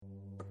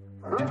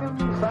Driven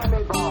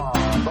Sammy Baugh,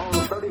 though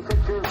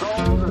 36 years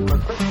old and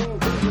with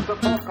 15 seasons of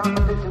full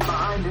competition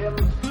behind him,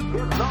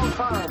 gives no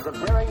signs of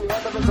nearing the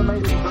end of his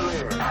amazing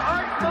career.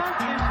 Art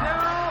Monk is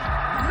now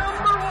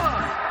number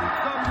one,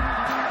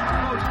 the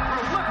most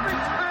prolific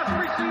pass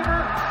receiver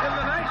in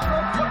the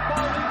National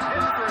Football League's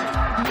history.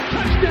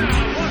 Touchdown,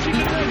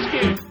 Washington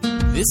Redskins.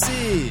 This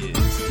is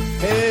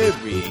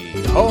Harry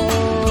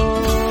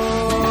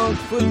Hog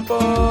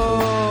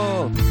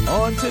Football.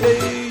 On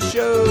today's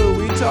show,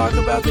 we talk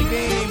about the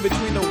game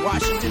between the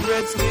Washington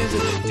Redskins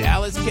and the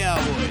Dallas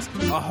Cowboys.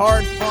 A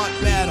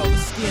hard-fought battle. The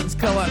Skins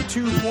come up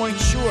 2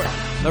 points short.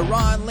 The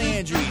Ron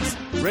Landry's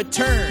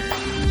return.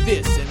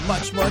 This and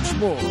much, much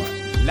more.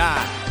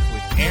 Live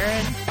with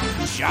Aaron,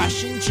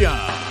 Josh, and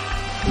John.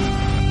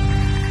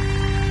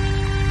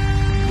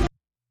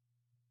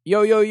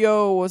 Yo, yo,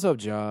 yo. What's up,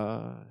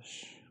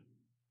 Josh?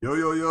 Yo,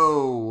 yo,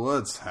 yo,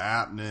 what's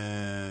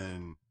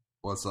happening?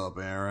 What's up,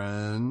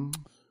 Aaron?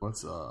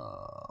 What's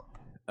up?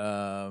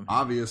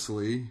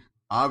 Obviously,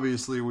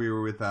 we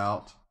were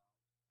without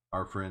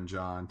our friend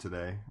John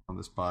today on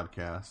this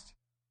podcast.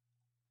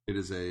 It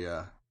is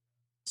a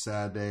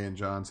sad day in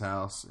John's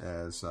house,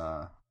 as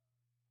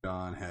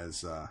John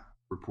has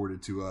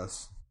reported to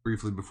us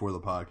briefly before the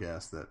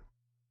podcast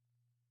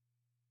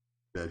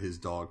that his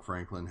dog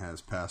Franklin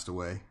has passed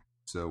away.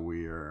 So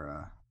we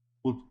are...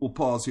 We'll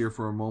pause here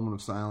for a moment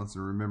of silence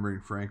and remembering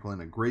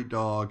Franklin, a great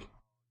dog,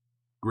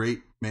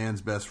 great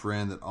man's best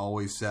friend that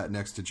always sat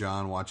next to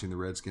John watching the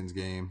Redskins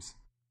games,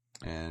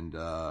 and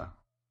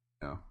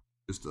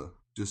just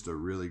a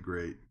really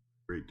great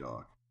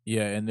dog.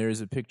 Yeah, and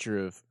there's a picture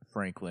of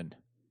Franklin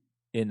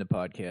in the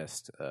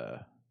podcast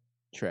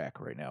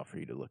track right now for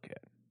you to look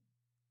at.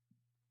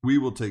 We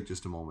will take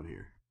just a moment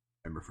here.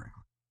 Remember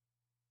Franklin.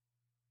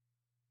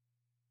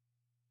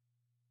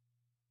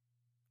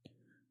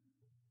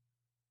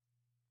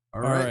 All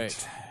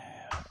right.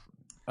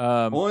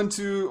 On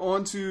to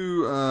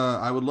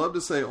I would love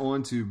to say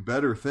on to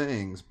better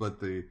things, but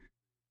the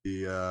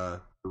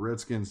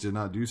Redskins did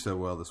not do so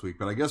well this week.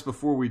 But I guess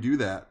before we do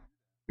that,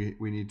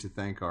 we need to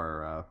thank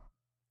our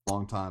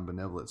longtime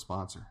benevolent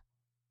sponsor.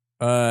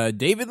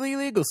 David Lee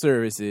Legal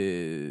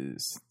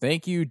Services.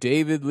 Thank you,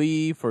 David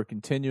Lee, for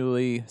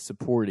continually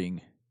supporting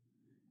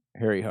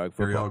Harry Hog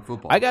Football. Harry Hog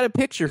Football. I got a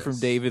picture from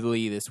David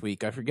Lee this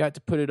week. I forgot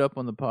to put it up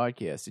on the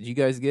podcast. Did you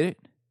guys get it?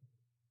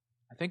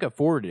 I think I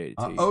forwarded it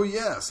to you. Oh,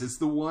 yes. It's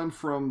the one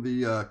from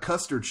the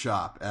custard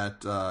shop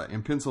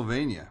in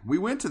Pennsylvania. We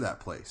went to that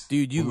place.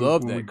 Dude, you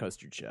love that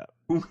custard shop.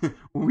 When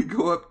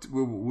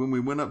we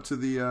went up to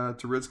the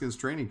to Redskins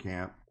training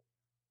camp,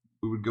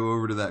 we would go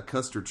over to that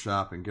custard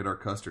shop and get our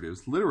custard. It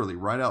was literally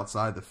right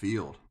outside the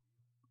field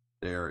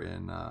there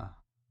in that.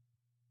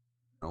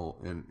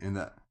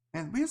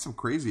 And we had some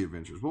crazy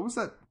adventures. What was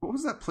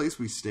that place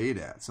we stayed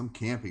at? Some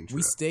camping trip.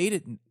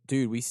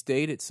 We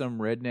stayed at some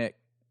redneck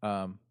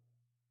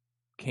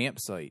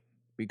campsite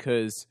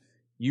because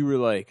you were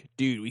like,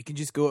 dude, we can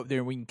just go up there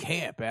and we can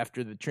camp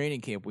after the training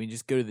camp. We can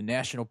just go to the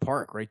national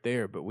park right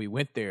there. But we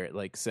went there at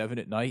like 7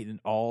 at night and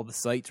all the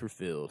sites were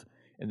filled.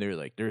 And they're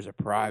like, there's a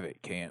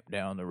private camp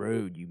down the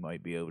road you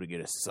might be able to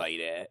get a site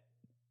at.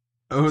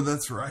 Oh,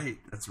 that's right.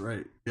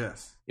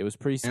 Yes. It was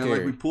pretty scary. And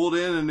like we pulled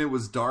in and it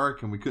was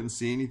dark and we couldn't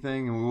see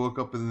anything. And we woke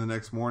up in the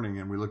next morning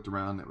and we looked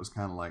around and it was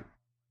kind of like,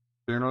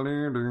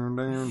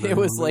 it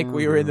was like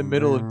we were in the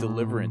middle of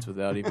Deliverance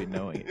without even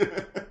knowing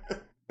it.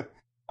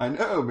 I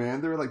know,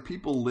 man. There were like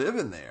people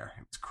living there.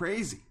 It was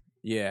crazy.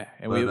 Yeah,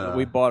 and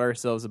we bought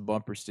ourselves a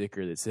bumper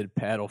sticker that said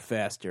 "Paddle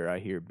faster, I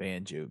hear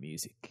banjo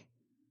music."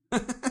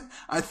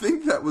 I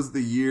think that was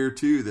the year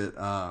too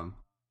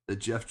that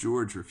Jeff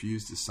George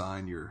refused to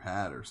sign your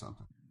hat or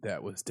something.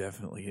 That was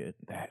definitely it.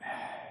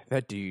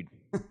 That dude.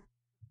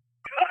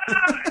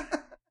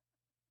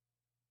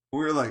 We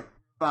were like,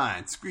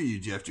 fine, screw you,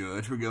 Jeff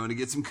George. We're going to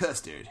get some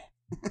custard.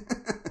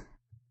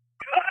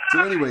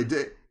 So anyway,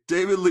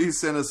 David Lee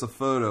sent us a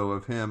photo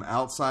of him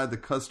outside the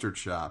custard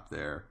shop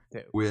there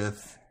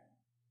with,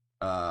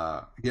 he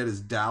had his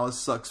Dallas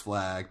Sucks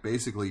flag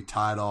basically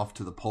tied off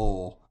to the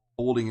pole,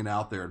 holding it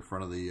out there in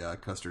front of the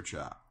custard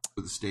shop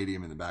with the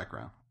stadium in the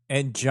background.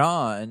 And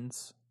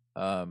John's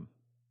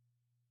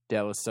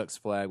Dallas Sucks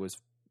flag was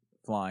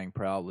flying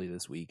proudly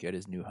this week at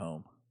his new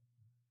home.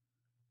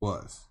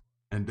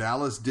 And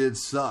Dallas did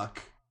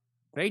suck.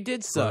 They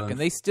did suck, and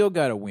they still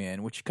got a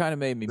win, which kind of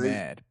made me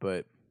mad.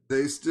 But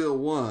they still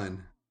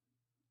won.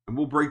 And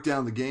we'll break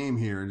down the game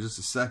here in just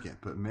a second.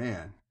 But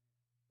man,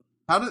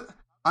 I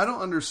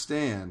don't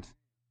understand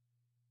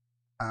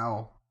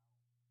how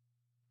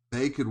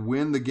they could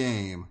win the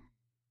game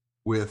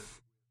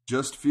with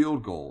just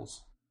field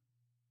goals.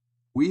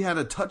 We had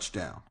a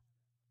touchdown.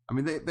 I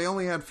mean, they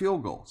only had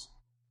field goals.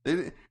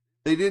 They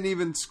didn't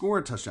even score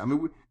a touchdown. I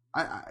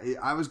mean,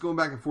 I was going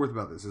back and forth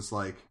about this. It's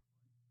like,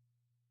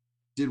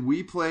 did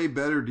we play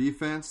better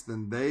defense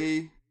than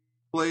they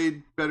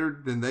played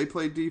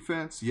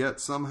defense, yet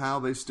somehow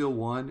they still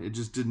won? It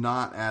just did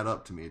not add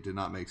up to me. It did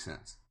not make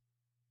sense.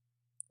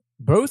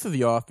 Both of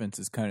the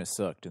offenses kind of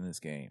sucked in this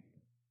game.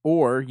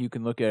 Or you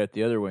can look at it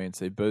the other way and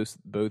say both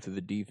of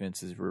the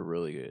defenses were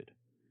really good.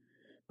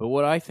 But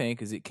what I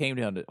think is it came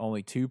down to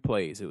only 2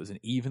 plays. It was an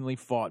evenly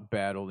fought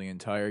battle the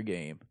entire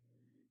game.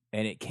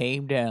 And it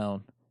came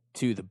down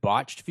to the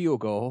botched field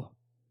goal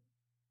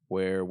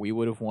where we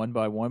would have won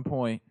by 1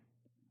 point.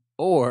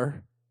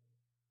 Or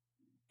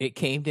it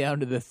came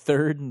down to the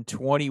 3rd and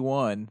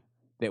 21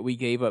 that we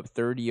gave up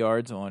 30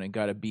 yards on and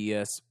got a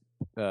BS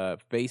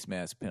face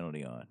mask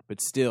penalty on.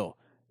 But still,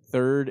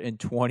 3rd and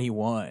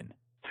 21.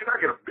 Can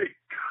I get a big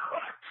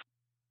cut?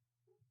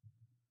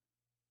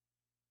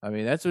 I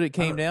mean, that's what it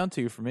came down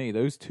to for me,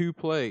 those 2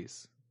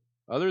 plays.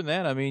 Other than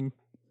that, I mean,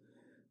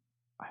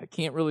 I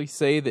can't really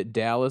say that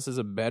Dallas is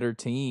a better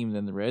team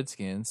than the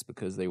Redskins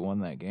because they won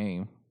that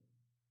game.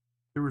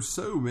 There were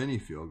so many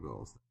field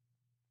goals.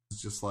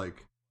 It's just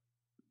like,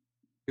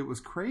 it was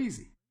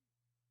crazy.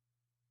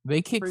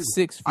 They kicked Crazy.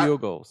 6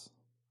 field goals.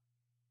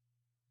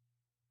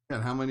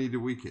 And how many did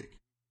we kick?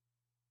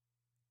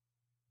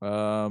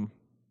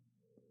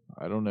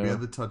 I don't know. We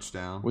had the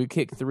touchdown. We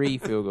kicked 3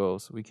 field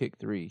goals. We kicked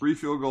 3. 3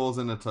 field goals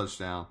and a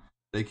touchdown.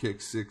 They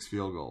kicked 6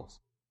 field goals.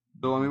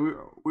 So, I mean,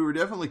 we were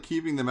definitely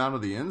keeping them out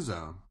of the end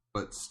zone,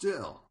 but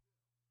still.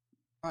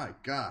 My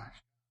gosh.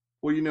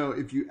 Well, you know,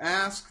 if you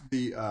ask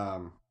the,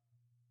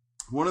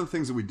 one of the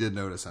things that we did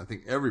notice, I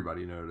think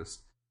everybody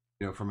noticed,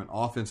 you know, from an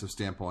offensive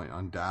standpoint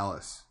on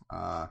Dallas,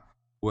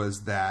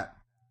 was that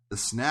the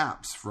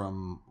snaps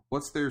from,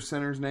 what's their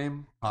center's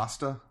name?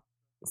 Costa?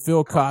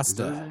 Phil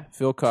Costa.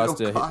 Phil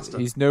Costa.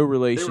 He's no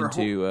relation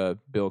to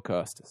Bill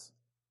Costas.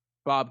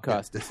 Bob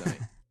Costas, I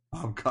mean.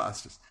 Bob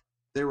Costas.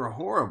 They were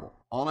horrible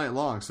all night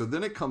long. So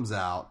then it comes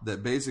out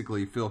that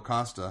basically Phil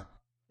Costa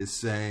is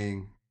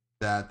saying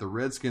that the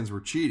Redskins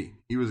were cheating.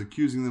 He was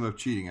accusing them of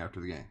cheating after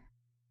the game.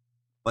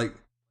 Like,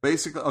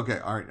 basically, okay,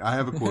 all right, I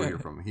have a quote here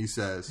from him. He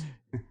says,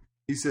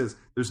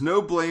 there's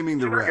no blaming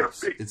the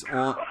refs.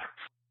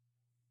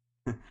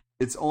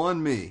 It's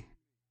on me,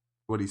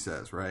 what he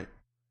says, right?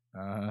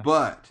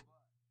 But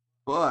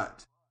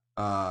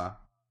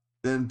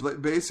then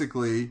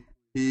basically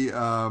he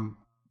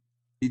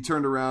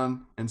turned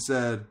around and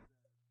said,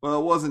 well,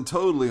 it wasn't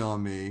totally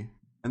on me.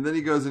 And then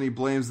he goes and he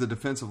blames the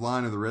defensive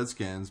line of the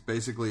Redskins,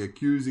 basically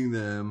accusing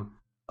them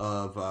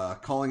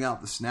of calling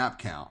out the snap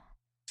count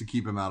to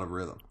keep him out of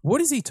rhythm.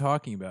 What is he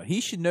talking about?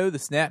 He should know the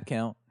snap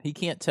count. He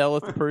can't tell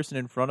if the person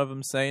in front of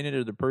him saying it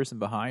or the person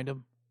behind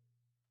him.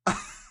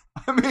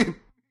 I mean,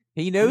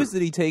 he knows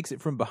that he takes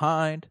it from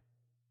behind.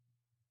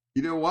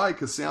 You know why?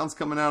 Because sounds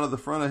coming out of the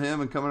front of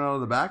him and coming out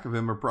of the back of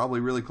him are probably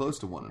really close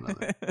to one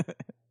another.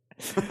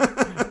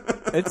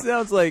 It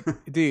sounds like,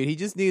 dude, he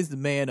just needs to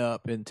man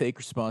up and take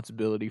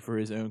responsibility for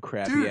his own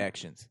crappy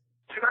actions.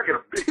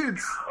 Dude,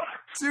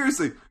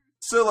 seriously.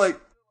 So,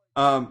 like,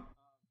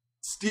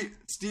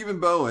 Stephen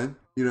Bowen,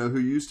 you know, who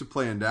used to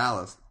play in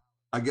Dallas,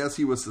 I guess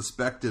he was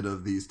suspected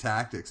of these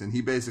tactics, and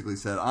he basically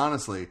said,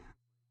 honestly,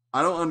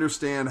 I don't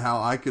understand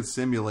how I could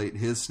simulate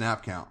his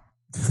snap count.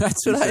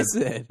 That's what I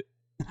said.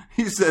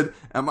 He said,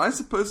 am I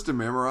supposed to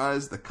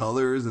memorize the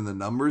colors and the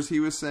numbers he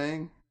was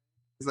saying?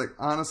 He's like,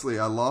 honestly,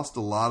 I lost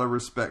a lot of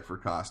respect for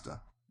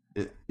Costa.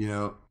 You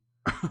know,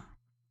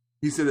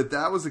 he said, if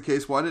that was the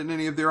case, why didn't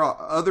any of their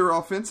other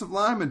offensive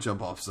linemen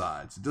jump off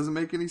sides? It doesn't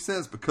make any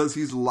sense because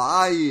he's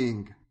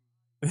lying.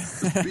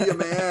 Just be a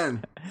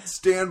man.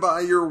 Stand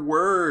by your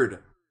word.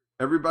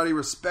 Everybody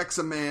respects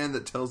a man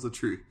that tells the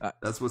truth.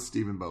 That's what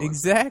Stephen Bowen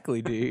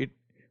Exactly, dude.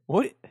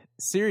 What?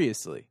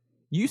 Seriously.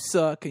 You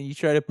suck and you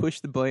try to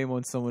push the blame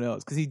on someone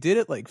else because he did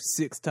it like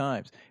 6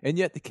 times, and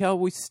yet the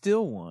Cowboys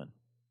still won.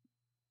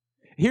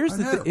 Here's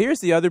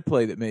the other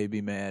play that made me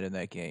mad in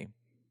that game,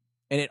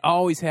 and it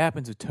always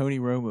happens with Tony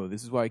Romo.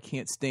 This is why I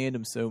can't stand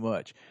him so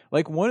much.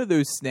 Like one of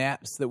those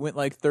snaps that went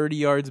like 30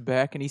 yards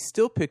back, and he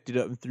still picked it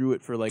up and threw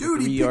it for like a 3-yard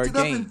gain. Dude, he picked it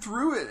up and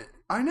threw it.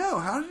 I know.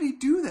 How did he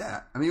do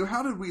that? I mean,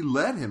 how did we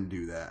let him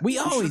do that? We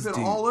always do.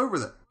 All over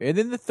that. And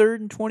then the 3rd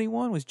and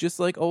 21 was just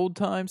like old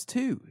times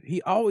too.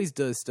 He always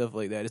does stuff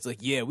like that. It's like,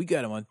 yeah, we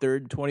got him on 3rd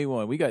and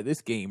 21. We got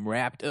this game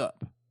wrapped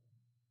up.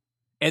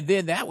 And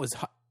then that was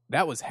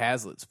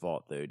Hazlitt's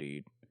fault though,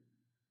 dude.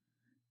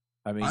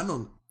 I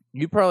mean,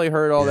 you probably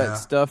heard all that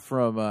stuff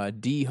from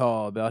D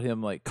Hall about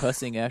him like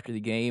cussing after the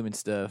game and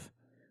stuff.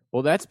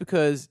 Well, that's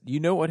because you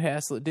know what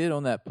Haslett did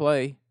on that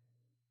play.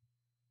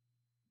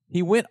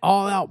 He went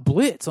all out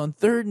blitz on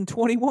 3rd and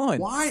 21.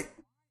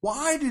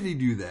 Why did he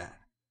do that?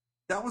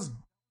 That was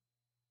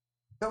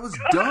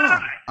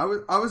dumb. I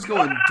was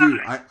going,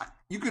 dude,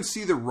 you could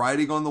see the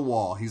writing on the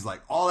wall. He's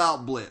like, all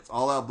out blitz.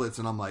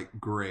 And I'm like,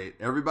 great.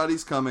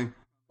 Everybody's coming.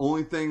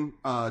 Only thing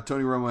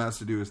Tony Romo has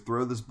to do is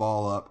throw this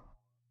ball up,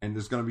 and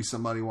there's going to be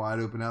somebody wide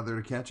open out there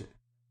to catch it.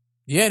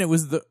 Yeah, and it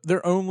was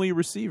their only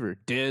receiver,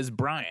 Dez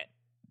Bryant.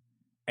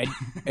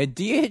 And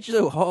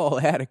D'Angelo Hall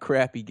had a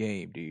crappy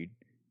game, dude.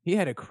 He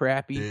had a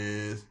crappy...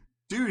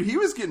 Dude, he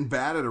was getting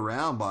batted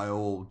around by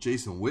old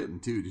Jason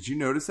Witten, too. Did you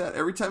notice that?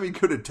 Every time he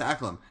could have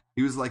tackled him,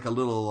 he was like a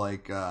little,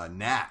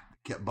 gnat.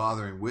 Kept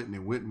bothering Witten,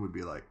 and Witten would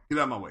be like, get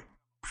out of my way.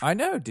 I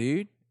know,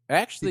 dude.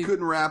 Actually, he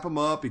couldn't wrap him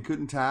up. He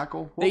couldn't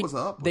tackle. What was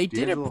up with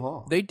D'Angelo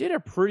Hall? They did a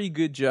pretty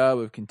good job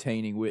of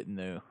containing Witten,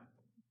 though.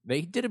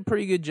 They did a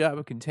pretty good job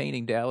of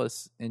containing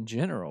Dallas in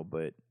general,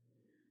 but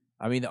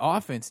I mean, the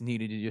offense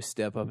needed to just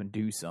step up and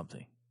do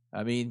something.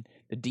 I mean,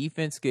 the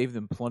defense gave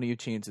them plenty of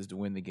chances to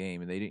win the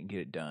game, and they didn't get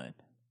it done.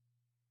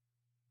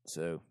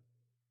 So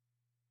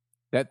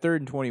that 3rd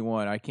and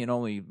 21, I can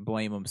only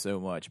blame them so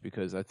much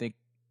because I think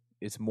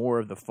it's more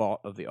of the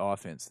fault of the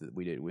offense that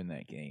we didn't win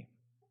that game.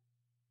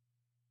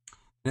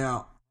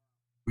 Now,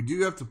 we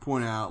do have to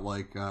point out,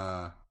 like,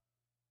 there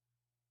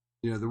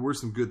were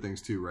some good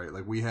things too, right?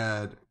 Like we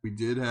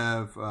did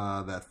have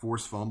that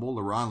forced fumble.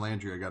 LaRon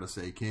Landry, I got to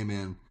say, came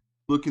in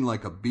looking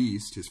like a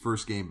beast his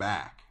first game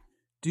back.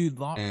 Dude,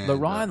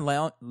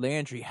 LaRon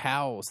Landry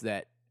howls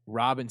that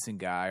Robinson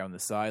guy on the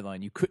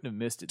sideline. You couldn't have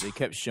missed it. They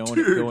kept showing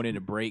it going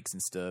into breaks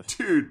and stuff.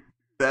 Dude,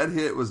 that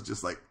hit was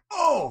just like,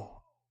 oh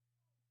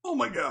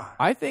my God.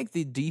 I think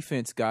the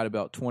defense got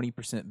about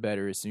 20%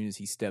 better as soon as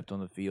he stepped on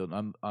the field.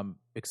 I'm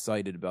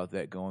excited about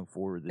that going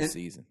forward this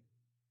season.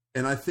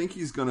 And I think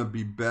he's going to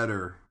be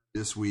better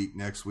this week,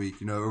 next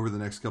week, over the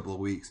next couple of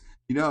weeks.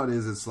 You know how it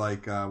is? It's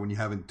like when you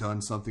haven't done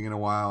something in a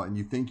while and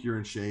you think you're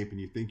in shape and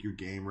you think you're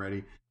game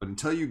ready. But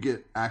until you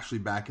get actually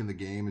back in the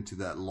game into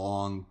that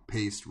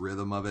long-paced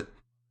rhythm of it,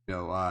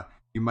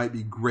 you might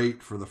be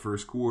great for the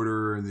first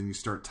quarter and then you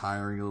start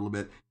tiring a little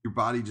bit. Your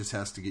body just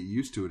has to get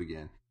used to it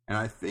again. And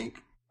I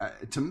think,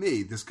 to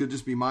me, this could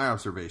just be my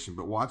observation,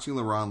 but watching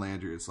LaRon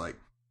Landry, it's like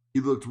he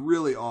looked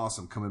really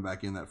awesome coming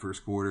back in that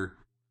first quarter.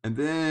 And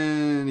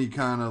then he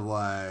kind of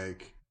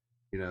like,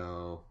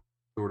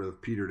 sort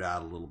of petered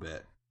out a little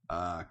bit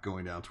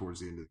going down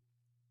towards the end of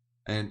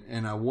the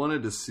and I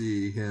wanted to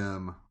see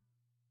him,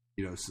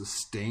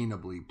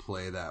 sustainably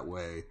play that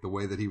way, the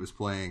way that he was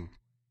playing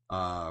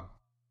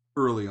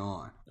early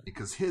on,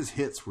 because his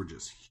hits were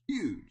just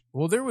huge.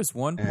 Well, there was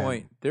one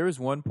point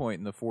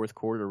in the fourth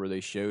quarter where they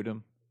showed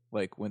him,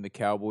 like when the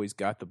Cowboys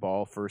got the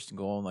ball first and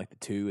goal on like the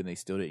 2 and they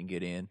still didn't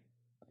get in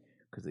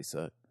because they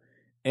suck.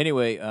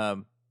 Anyway,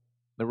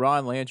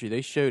 LaRon Landry,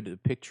 they showed a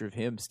picture of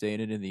him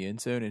standing in the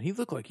end zone, and he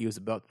looked like he was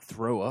about to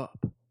throw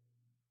up.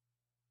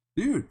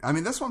 Dude, I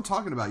mean, that's what I'm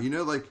talking about.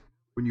 Like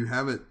when you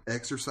haven't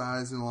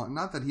exercised in a long,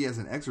 not that he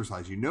hasn't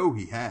exercised,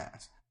 he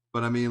has.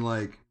 But I mean,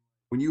 like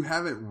when you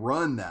haven't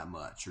run that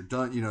much or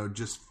done,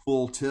 just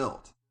full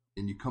tilt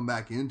and you come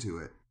back into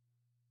it,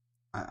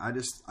 I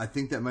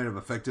think that might have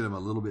affected him a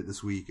little bit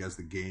this week as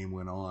the game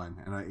went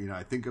on. And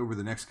I think over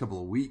the next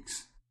couple of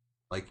weeks,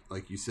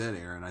 like you said,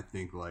 Aaron, I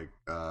think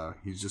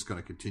he's just going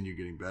to continue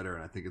getting better,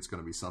 and I think it's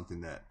going to be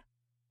something that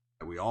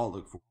we all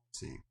look forward to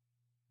seeing.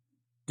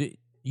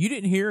 You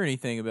didn't hear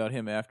anything about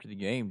him after the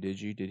game,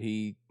 did you? Did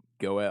he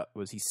go out?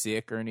 Was he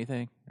sick or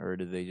anything, or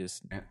did they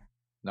just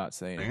not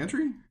say anything?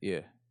 Landry?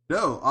 Yeah.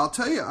 No, I'll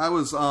tell you, I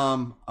was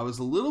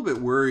a little bit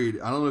worried.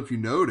 I don't know if you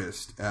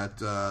noticed at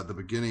the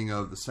beginning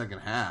of the second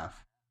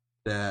half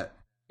that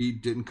he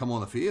didn't come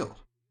on the field.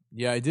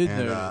 Yeah, I did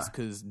notice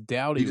because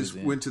Dowdy just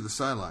went to the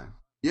sideline.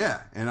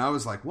 Yeah, and I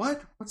was like,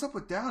 what? What's up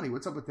with Dowdy?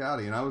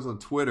 And I was on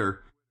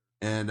Twitter,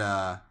 and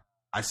I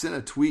sent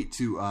a tweet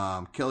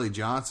to Kelly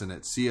Johnson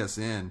at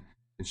CSN,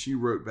 and she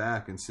wrote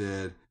back and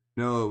said,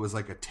 no, it was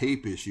like a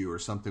tape issue or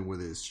something with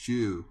his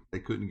shoe. They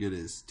couldn't get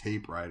his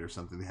tape right or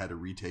something. They had to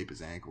retape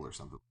his ankle or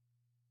something.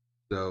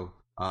 So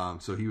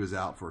he was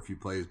out for a few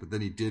plays, but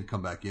then he did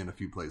come back in a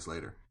few plays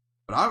later.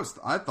 But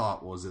I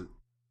thought, was it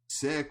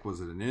sick? Was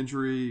it an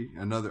injury?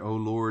 Another, oh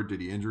Lord, did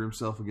he injure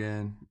himself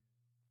again?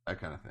 That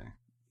kind of thing.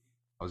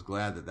 I was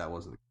glad that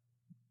wasn't.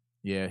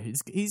 Yeah,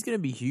 he's going to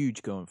be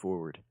huge going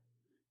forward.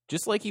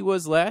 Just like he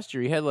was last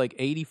year. He had like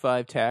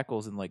 85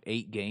 tackles in like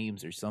 8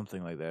 games or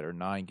something like that, or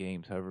 9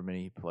 games, however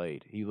many he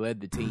played. He led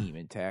the team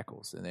in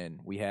tackles, and then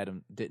we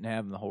didn't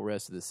have him the whole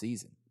rest of the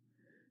season.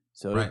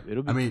 So right.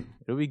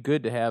 it'll be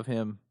good to have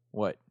him.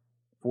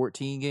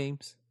 14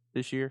 games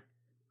this year?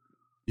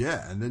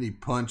 Yeah, and then he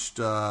punched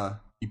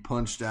out.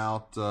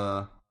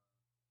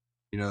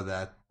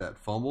 That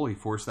fumble. He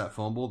forced that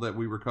fumble that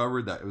we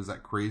recovered. That it was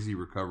that crazy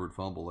recovered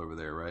fumble over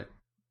there, right?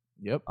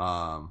 Yep.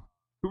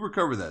 Who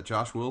recovered that?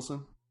 Josh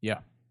Wilson? Yeah.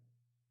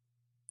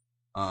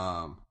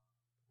 I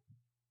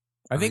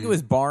think it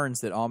was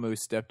Barnes that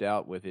almost stepped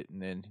out with it, and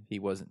then he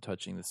wasn't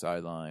touching the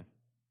sideline.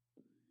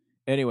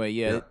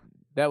 Anyway,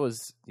 that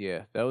was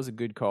a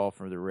good call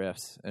for the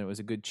refs, and it was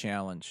a good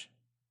challenge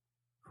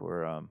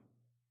for.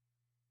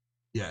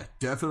 Yeah,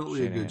 definitely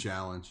Shanahan. A good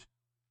challenge.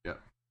 Yeah,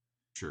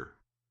 sure.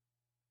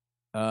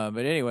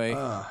 But anyway,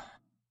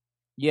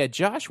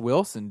 Josh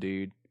Wilson,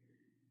 dude.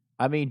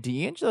 I mean,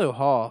 D'Angelo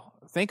Hall.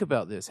 Think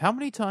about this. How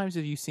many times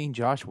have you seen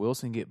Josh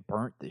Wilson get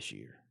burnt this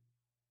year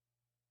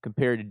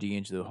compared to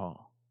D'Angelo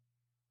Hall?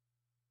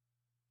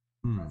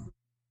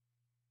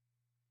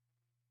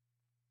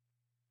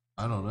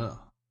 I don't know.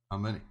 How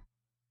many?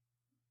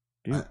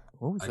 Dude,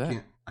 what was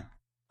that?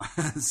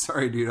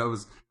 Sorry, dude. I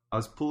was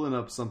pulling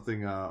up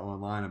something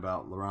online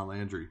about LaRon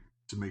Landry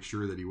to make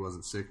sure that he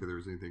wasn't sick or there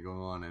was anything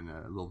going on, and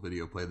a little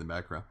video played in the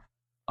background.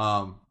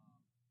 I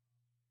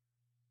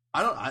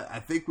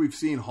think we've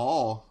seen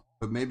Hall,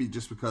 but maybe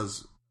just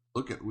because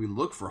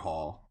look for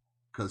Hall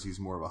because he's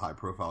more of a high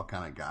profile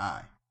kind of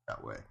guy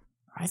that way.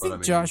 I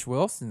think Josh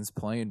Wilson's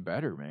playing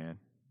better, man.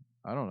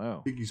 I don't know.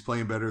 I think he's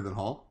playing better than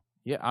Hall.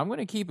 Yeah, I'm going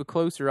to keep a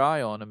closer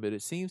eye on him, but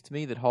it seems to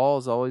me that Hall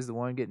is always the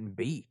one getting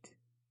beat.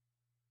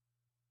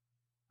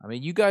 I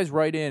mean, you guys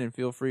write in and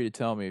feel free to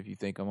tell me if you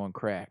think I'm on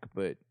crack,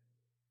 but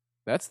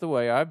that's the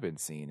way I've been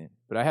seeing it.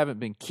 But I haven't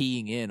been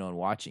keying in on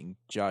watching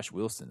Josh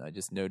Wilson. I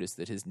just noticed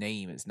that his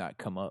name has not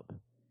come up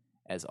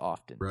as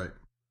often. Right.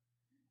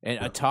 And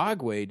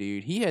Atagwe,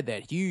 dude, he had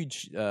that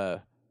huge he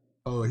broke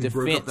up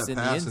defense that in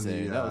the pass end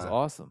zone. That was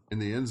awesome. In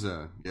the end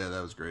zone. Yeah,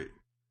 that was great.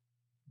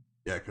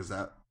 Yeah, because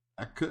that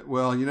could,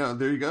 well,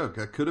 there you go.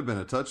 That could have been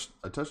a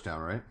touchdown,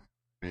 right?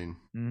 I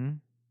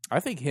mean, I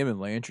think him and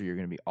Landry are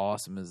going to be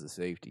awesome as the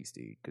safeties,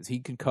 dude, because he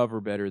can cover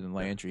better than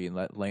Landry and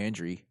let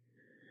Landry,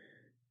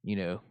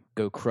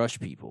 go crush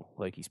people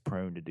like he's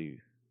prone to do.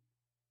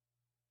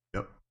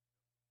 Yep.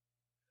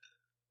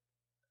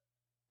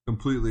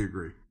 Completely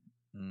agree.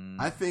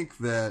 I think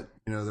that,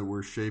 that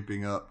we're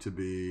shaping up to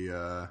be,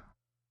 the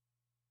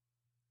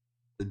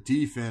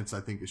defense,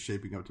 I think, is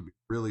shaping up to be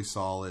really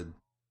solid.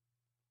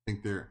 I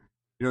think they're,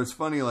 it's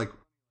funny, like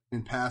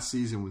in past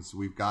seasons,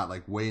 we've got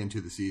like way into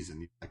the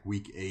season, like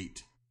week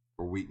 8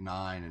 or week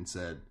 9, and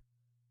said,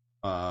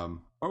 I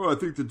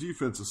think the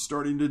defense is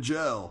starting to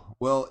gel.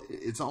 Well,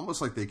 it's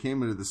almost like they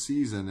came into the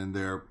season and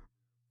they're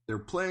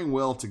playing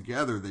well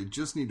together. They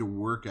just need to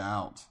work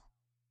out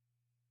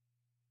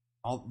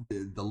all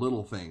the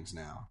little things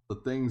now, the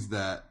things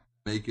that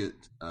make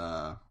it,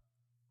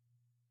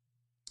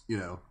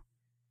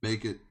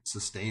 make it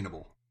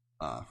sustainable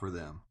for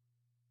them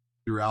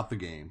throughout the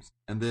games.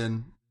 And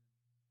then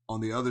on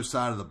the other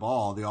side of the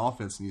ball, the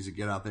offense needs to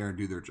get out there and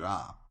do their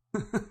job.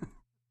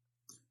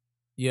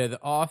 Yeah, the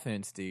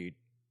offense, dude.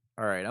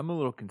 All right, I'm a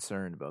little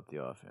concerned about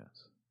the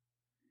offense.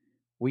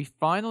 We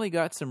finally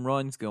got some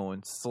runs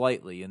going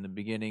slightly in the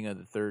beginning of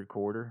the third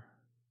quarter.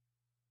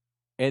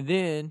 And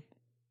then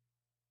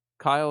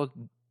Kyle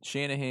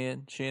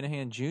Shanahan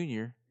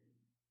Jr.,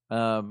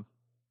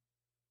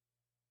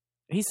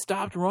 he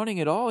stopped running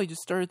at all. He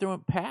just started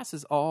throwing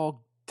passes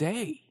all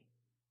day.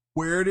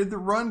 Where did the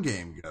run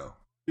game go?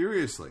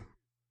 Seriously.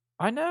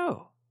 I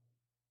know.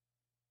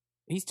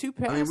 He's too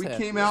pass. I mean, we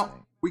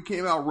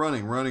came out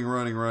running.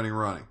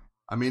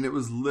 I mean, it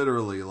was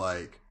literally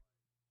like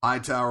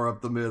Hightower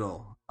up the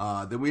middle.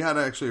 Then we had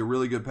actually a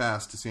really good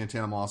pass to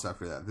Santana Moss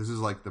after that. This is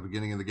like the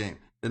beginning of the game.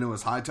 Then it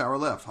was Hightower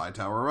left,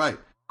 Hightower right,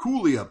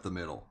 Cooley up the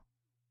middle.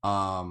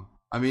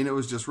 I mean, it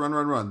was just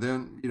run.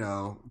 Then,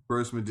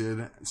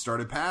 Grossman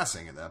started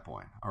passing at that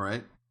point. All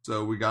right.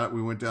 So we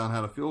went down,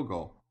 had a field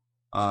goal.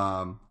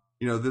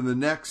 Then the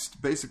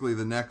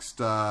next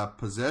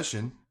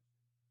possession,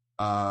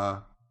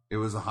 it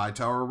was a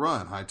Hightower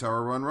run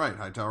right,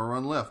 Hightower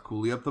run left,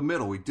 Cooley up the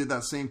middle. We did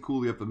that same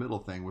Cooley up the middle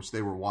thing, which they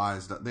had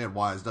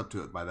wised up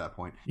to it by that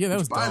point. Yeah, that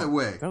was by dumb. the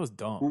way, that was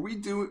dumb. Were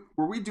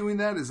we doing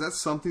that? Is that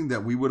something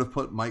that we would have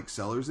put Mike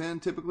Sellers in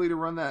typically to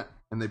run that,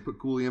 and they put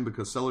Cooley in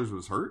because Sellers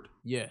was hurt?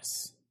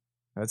 Yes,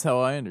 that's how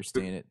I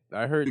understand it.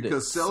 I heard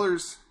because that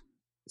Sellers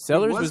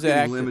was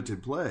active.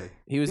 Limited play.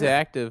 He was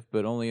active,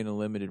 but only in a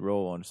limited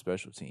role on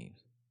special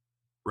teams.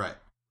 Right.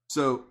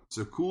 So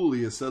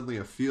Cooley is suddenly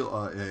a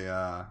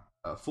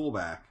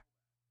fullback,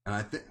 and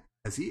I think,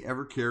 has he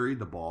ever carried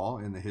the ball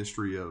in the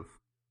history of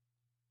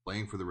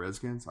playing for the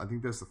Redskins? I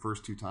think that's the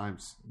first 2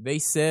 times they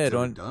said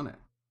he's done it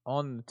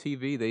on the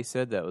TV. They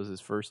said that was his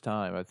first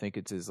time. I think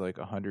it's his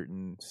 100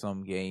 and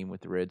some game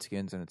with the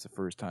Redskins, and it's the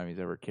first time he's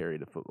ever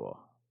carried a football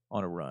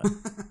on a run.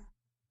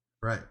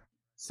 Right.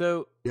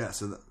 So yeah,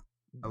 so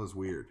that was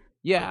weird.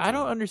 Yeah, I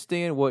don't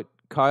understand what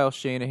Kyle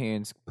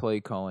Shanahan's play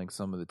calling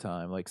some of the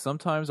time. Like,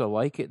 sometimes I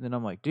like it, and then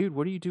I'm like, dude,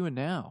 what are you doing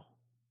now?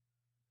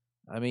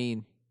 I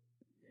mean,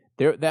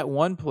 that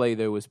one play,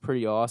 though, was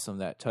pretty awesome,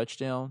 that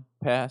touchdown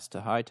pass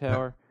to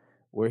Hightower,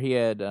 where he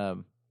had,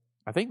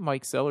 I think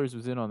Mike Sellers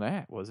was in on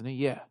that, wasn't he?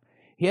 Yeah.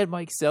 He had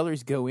Mike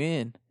Sellers go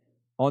in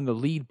on the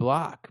lead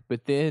block,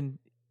 but then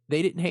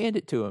they didn't hand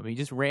it to him. He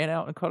just ran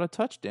out and caught a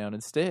touchdown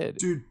instead.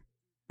 Dude,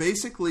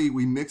 basically,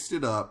 we mixed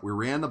it up. We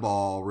ran the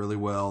ball really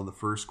well in the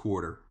first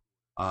quarter.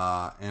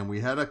 And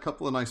we had a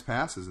couple of nice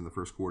passes in the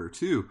first quarter,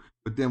 too.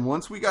 But then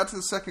once we got to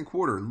the second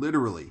quarter,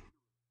 literally,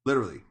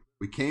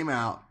 we came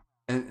out.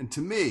 And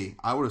to me,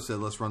 I would have said,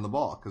 let's run the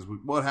ball. Because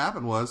what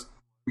happened was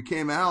we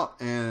came out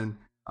and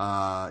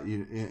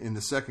in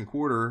the second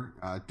quarter,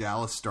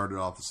 Dallas started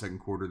off the second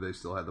quarter. They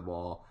still had the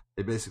ball.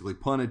 They basically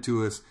punted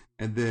to us.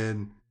 And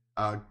then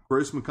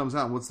Grossman comes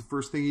out. And what's the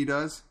first thing he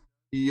does?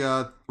 He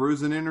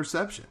throws an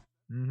interception.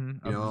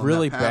 Mm-hmm. A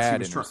really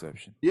bad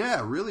interception.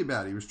 Really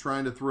bad. He was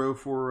trying to throw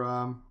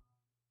for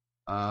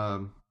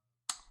to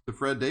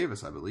Fred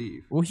Davis, I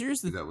believe. Well,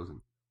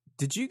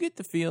 did you get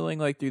the feeling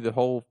like through the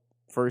whole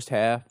first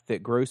half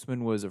that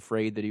Grossman was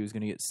afraid that he was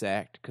going to get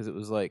sacked because it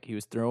was like he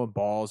was throwing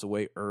balls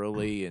away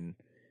early and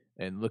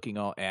looking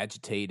all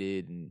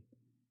agitated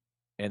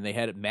and they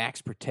had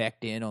Max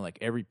Protect in on like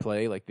every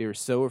play. Like they were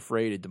so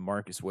afraid of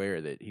DeMarcus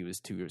Ware that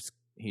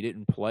he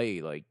didn't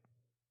play, like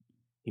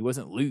he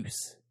wasn't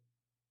loose.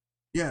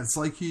 Yeah, it's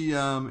like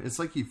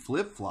he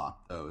flip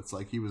flopped though. It's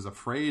like he was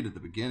afraid at the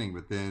beginning,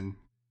 but then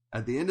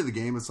at the end of the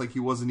game, it's like he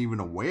wasn't even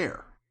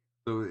aware.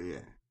 So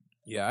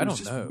yeah, I it was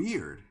don't just know.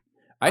 weird.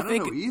 I don't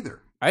think know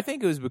either. I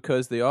think it was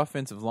because the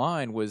offensive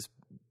line was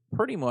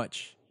pretty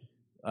much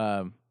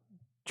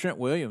Trent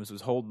Williams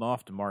was holding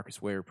off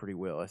DeMarcus Ware pretty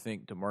well. I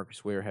think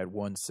DeMarcus Ware had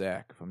 1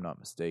 sack, if I'm not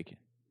mistaken.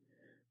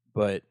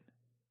 But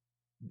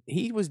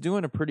he was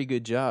doing a pretty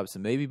good job. So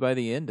maybe by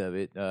the end of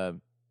it,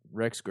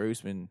 Rex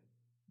Grossman,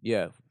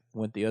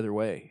 went the other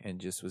way and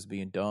just was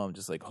being dumb,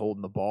 just like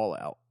holding the ball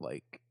out.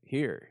 Like,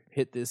 here,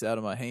 hit this out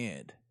of my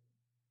hand.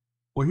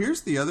 Well,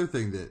 here's the other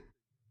thing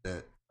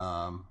that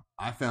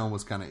I found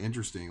was kind of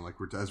interesting. Like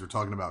as we're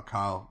talking about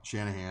Kyle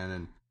Shanahan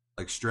and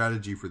like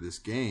strategy for this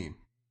game,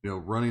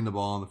 running the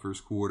ball in the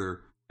first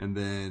quarter and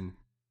then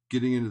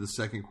getting into the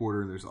second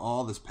quarter, and there's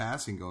all this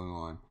passing going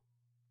on.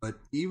 But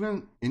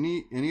even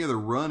any other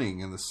running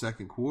in the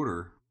second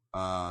quarter,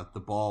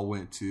 the ball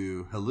went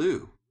to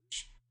Halou.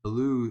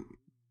 Halou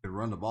can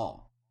run the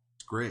ball.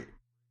 It's great.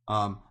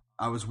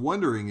 I was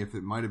wondering if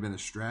it might have been a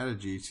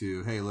strategy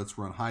to, hey, let's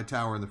run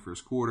Hightower in the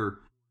first quarter,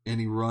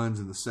 any runs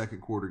in the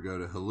second quarter go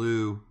to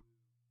Halou,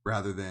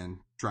 rather than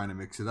trying to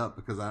mix it up.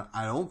 Because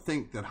I don't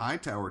think that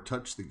Hightower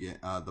touched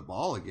the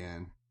ball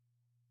again,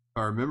 if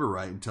I remember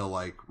right, until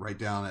like right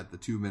down at the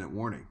 2-minute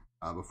warning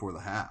before the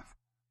half.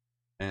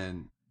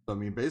 And I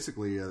mean,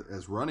 basically,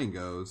 as running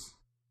goes,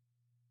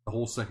 the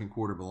whole second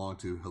quarter belonged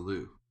to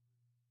Halou.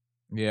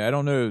 Yeah, I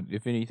don't know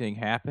if anything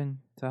happened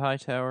to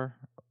Hightower,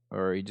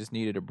 or he just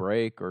needed a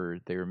break, or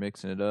they were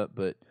mixing it up.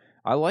 But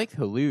I like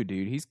Halou,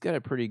 dude. He's got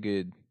a pretty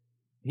good.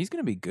 He's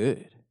going to be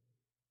good.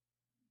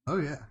 Oh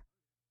yeah,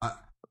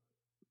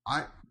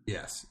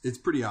 yes, it's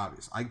pretty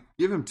obvious. I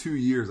give him 2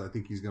 years. I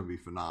think he's going to be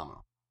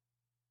phenomenal.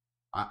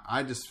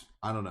 I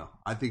don't know.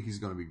 I think he's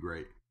going to be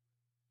great.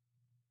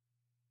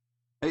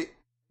 Hey,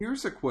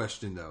 here's a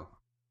question though.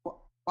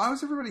 Why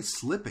was everybody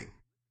slipping,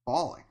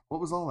 falling?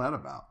 What was all that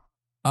about?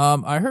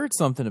 I heard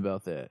something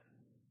about that.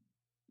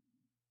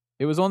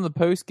 It was on the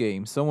post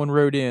game. Someone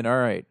wrote in, all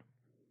right,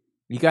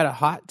 you got a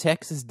hot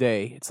Texas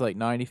day. It's like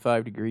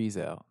 95 degrees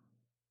out.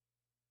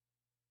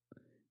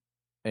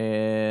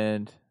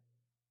 And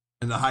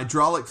the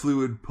hydraulic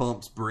fluid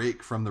pumps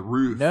break from the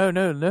roof. No.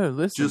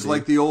 Listen, just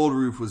like the old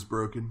roof was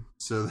broken,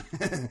 so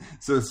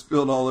it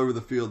spilled all over the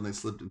field and they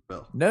slipped and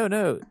fell.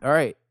 No. All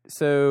right.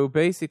 So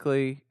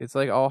basically, it's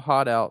like all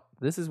hot out.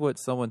 This is what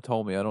someone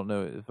told me. I don't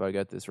know if I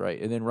got this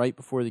right. And then right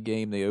before the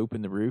game, they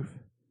opened the roof,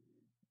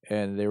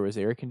 and there was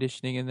air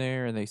conditioning in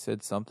there, and they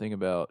said something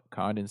about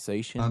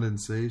condensation on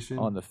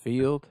the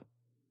field.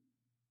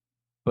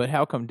 But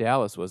how come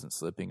Dallas wasn't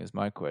slipping is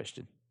my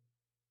question.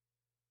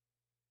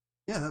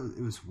 Yeah,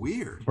 it was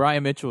weird.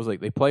 Brian Mitchell was like,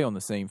 they play on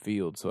the same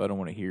field, so I don't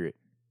want to hear it.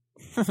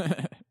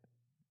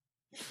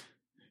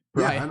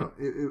 Brian, I don't.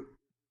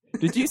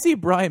 Did you see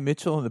Brian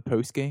Mitchell in the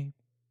post game?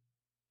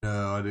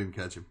 No, I didn't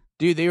catch him.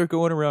 Dude, they were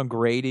going around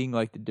grading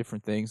like the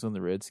different things on the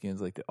Redskins,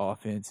 like the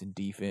offense and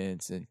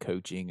defense and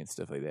coaching and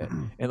stuff like that.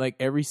 And like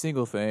every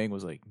single thing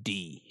was like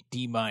D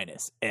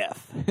minus,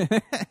 F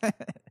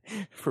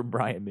for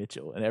Brian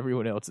Mitchell, and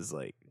everyone else is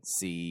like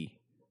C,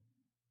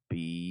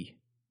 B,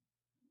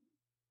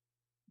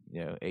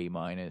 A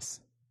minus.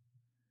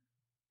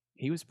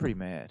 He was pretty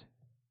mad.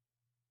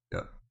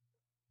 Yep.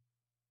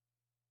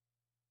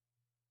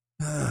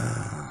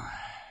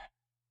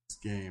 This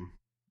game.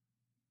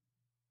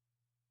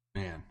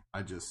 Man,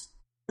 it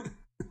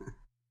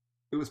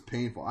was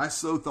painful. I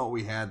so thought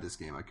we had this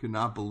game. I could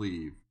not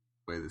believe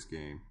the way this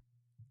game.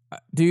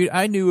 Dude,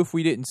 I knew if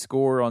we didn't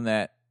score on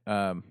that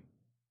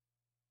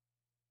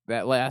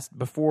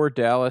before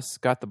Dallas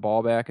got the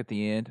ball back at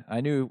the end,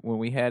 I knew when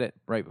we had it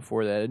right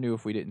before that, I knew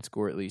if we didn't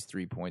score at least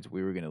 3 points,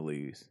 we were going to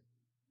lose.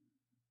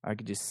 I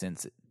could just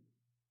sense it.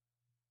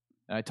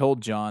 And I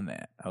told John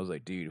that. I was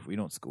like, dude, if we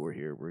don't score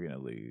here, we're going to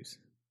lose.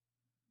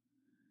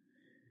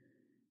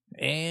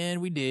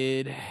 And we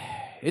did.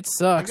 It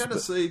sucks.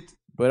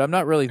 But I'm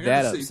not really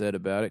that upset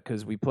about it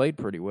because we played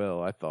pretty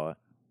well, I thought.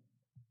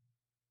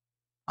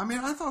 I mean,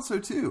 I thought so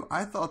too.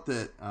 I thought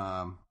that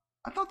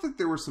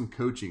there were some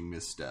coaching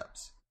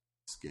missteps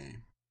in this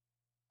game.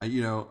 I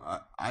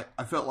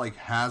felt like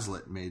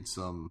Haslett made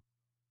some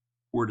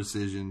poor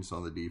decisions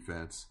on the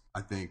defense.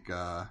 I think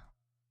I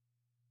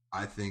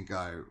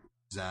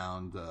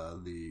resound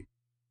the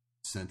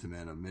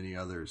sentiment of many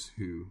others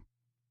who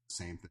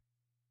same thing.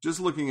 Just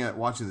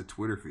watching the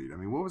Twitter feed. I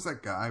mean, what was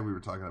that guy we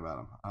were talking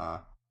about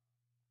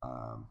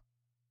him?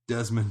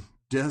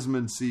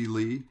 Desmond C.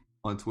 Lee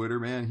on Twitter,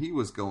 man. He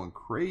was going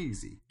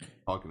crazy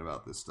talking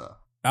about this stuff.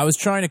 I was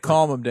trying to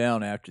calm him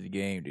down after the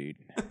game, dude.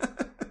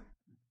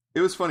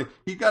 It was funny.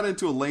 He got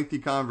into a lengthy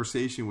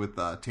conversation with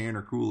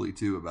Tanner Cooley,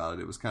 too, about it.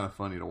 It was kind of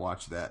funny to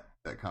watch that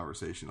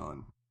conversation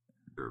on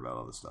Twitter about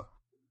all this stuff.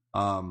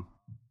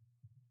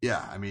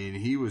 Yeah, I mean,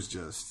 he was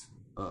just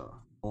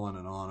on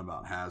and on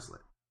about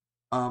Haslett.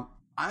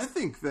 I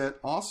think that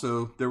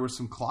also there were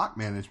some clock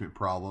management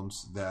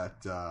problems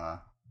that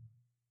the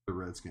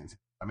Redskins.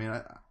 I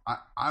mean,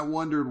 I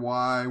wondered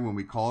why when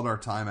we called our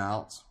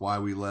timeouts, why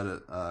we let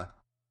it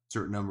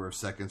certain number of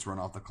seconds run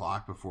off the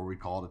clock before we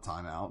called a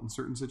timeout in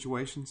certain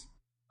situations.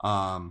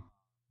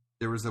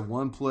 There was a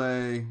one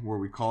play where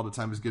we called a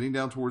time. It was getting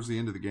down towards the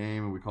end of the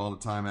game, and we called a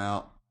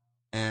timeout.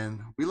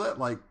 And we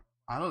let,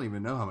 I don't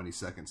even know how many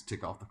seconds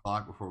tick off the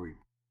clock before we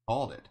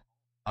called it.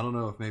 I don't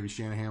know if maybe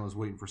Shanahan was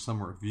waiting for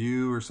some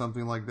review or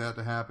something like that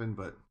to happen,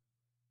 but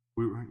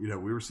we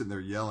were sitting there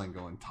yelling,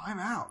 going,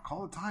 timeout,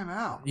 call a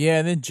timeout. Yeah,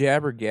 and then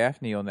Jabber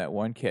Gaffney on that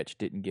one catch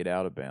didn't get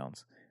out of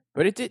bounds.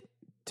 But it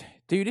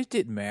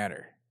didn't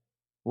matter.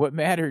 What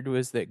mattered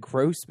was that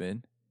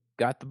Grossman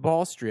got the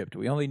ball stripped.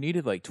 We only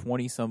needed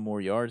 20-some more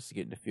yards to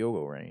get into field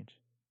goal range.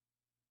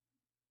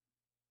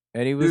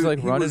 And he was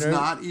running over. He was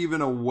not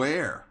even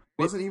aware.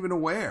 Wasn't even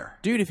aware.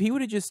 Dude, if he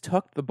would have just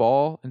tucked the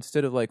ball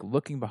instead of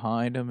looking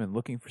behind him and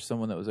looking for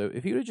someone that was over,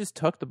 if he would have just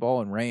tucked the ball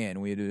and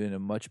ran, we would have been a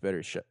much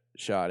better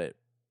shot at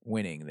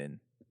winning than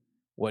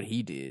what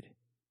he did.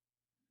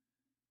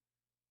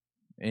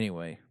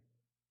 Anyway.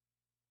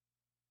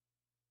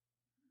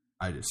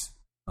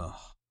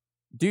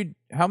 Dude,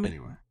 how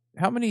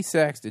many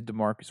sacks did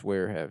DeMarcus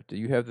Ware have? Do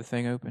you have the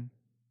thing open?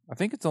 I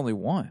think it's only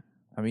one.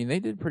 I mean, they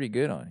did pretty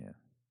good on him.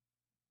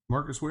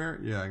 Marcus Ware?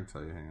 Yeah, I can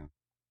tell you. Hang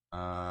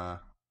on.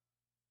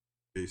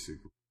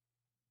 Basically.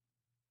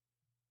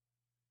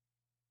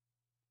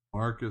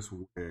 Marcus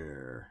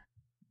Ware.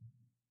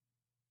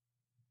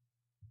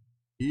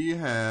 He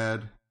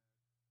had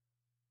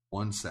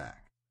one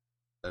sack.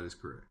 That is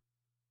correct.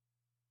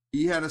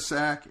 He had a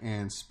sack,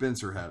 and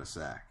Spencer had a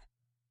sack.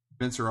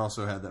 Spencer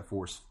also had that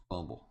forced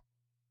fumble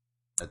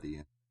at the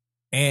end.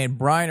 And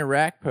Brian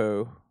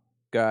Arakpo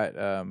got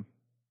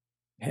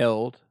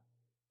held.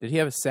 Did he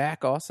have a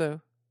sack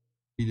also?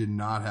 He did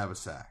not have a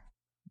sack.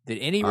 Did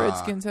any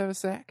Redskins have a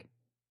sack?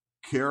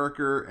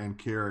 Carricker and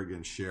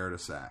Kerrigan shared a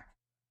sack.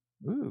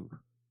 Ooh.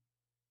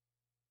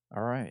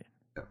 All right.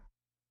 Yep.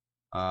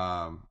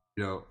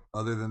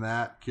 Other than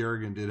that,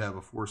 Kerrigan did have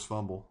a forced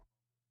fumble.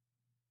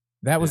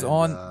 That was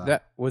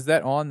was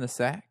that on the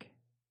sack?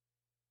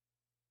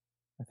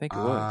 I think it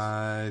was.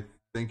 I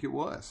think it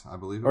was. I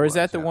believe it was. Or is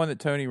that the one that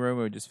Tony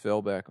Romo just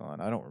fell back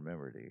on? I don't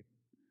remember, dude.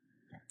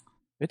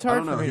 It's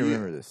hard for me to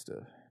remember this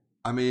stuff.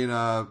 I mean,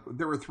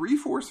 there were 3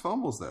 forced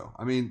fumbles, though.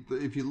 I mean,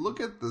 if you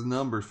look at the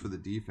numbers for the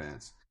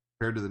defense,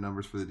 compared to the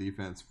numbers for the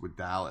defense with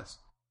Dallas,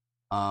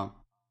 the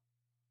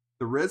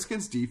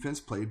Redskins' defense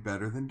played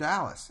better than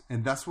Dallas.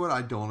 And that's what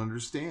I don't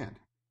understand.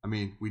 I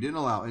mean, we didn't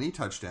allow any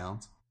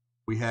touchdowns.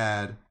 We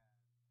had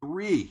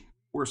 3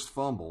 forced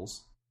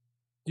fumbles.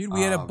 Dude,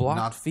 we had a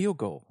blocked field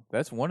goal.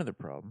 That's one of the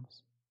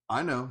problems.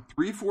 I know.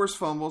 3 forced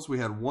fumbles. We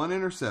had 1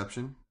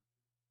 interception.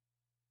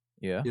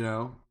 Yeah.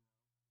 You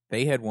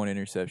They had 1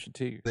 interception,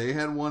 too. They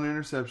had 1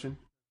 interception,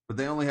 but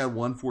they only had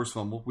 1 forced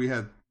fumble. We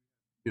had,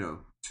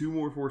 2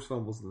 more forced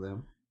fumbles than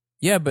them.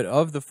 Yeah, but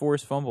of the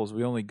forced fumbles,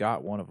 we only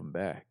got 1 of them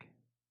back.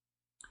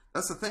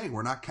 That's the thing.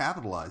 We're not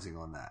capitalizing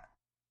on that.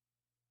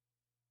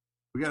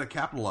 We got to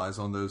capitalize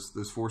on those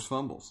forced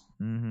fumbles.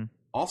 Mm-hmm.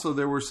 Also,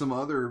 there were some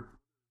other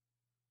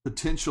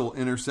potential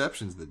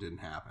interceptions that didn't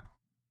happen.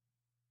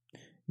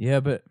 Yeah,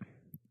 but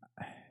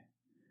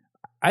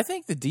I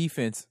think the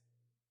defense...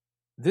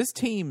 This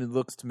team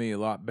looks to me a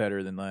lot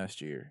better than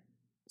last year.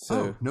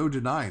 So no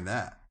denying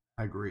that.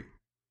 I agree.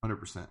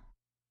 100%.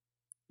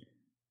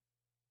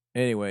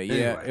 Anyway,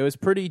 yeah, it was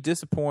pretty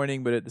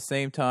disappointing, but at the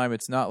same time,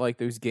 it's not like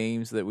those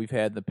games that we've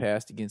had in the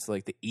past against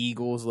the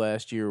Eagles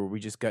last year where we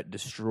just got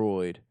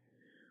destroyed,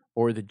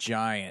 or the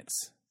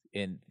Giants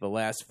in the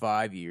last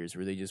 5 years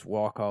where they just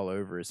walk all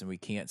over us and we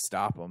can't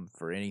stop them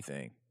for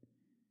anything.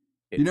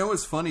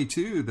 What's funny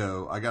too,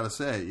 though, I got to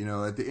say,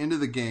 at the end of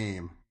the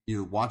game,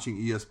 watching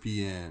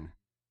ESPN,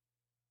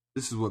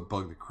 this is what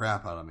bugged the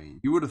crap out of me.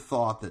 You would have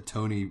thought that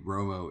Tony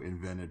Romo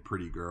invented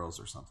Pretty Girls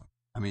or something.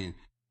 I mean,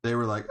 they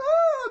were like,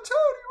 "Oh,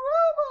 Tony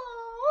Romo!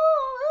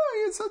 Oh,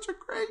 he had such a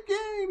great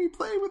game. He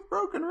played with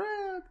Broken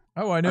Red."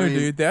 Oh, I know,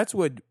 dude. That's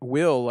what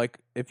Will,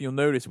 if you'll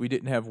notice, we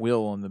didn't have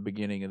Will on the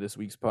beginning of this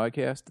week's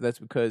podcast. That's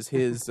because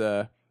his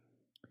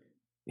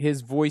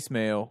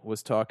voicemail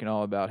was talking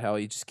all about how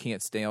he just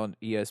can't stay on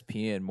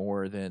ESPN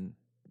more than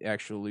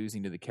actual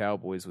losing to the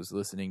Cowboys was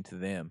listening to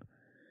them.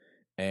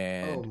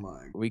 And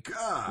we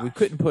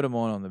couldn't put him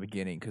on the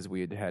beginning because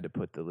we had to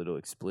put the little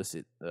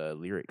explicit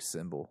lyric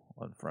symbol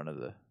on front of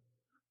the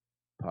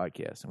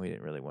podcast, and we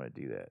didn't really want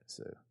to do that.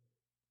 So,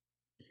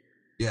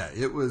 yeah,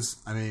 it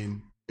was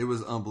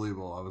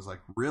unbelievable. I was like,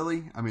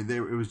 really? I mean, it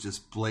was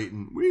just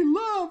blatant. We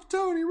love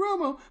Tony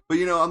Romo, but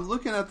I'm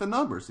looking at the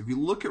numbers. If you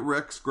look at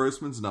Rex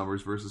Grossman's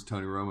numbers versus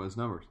Tony Romo's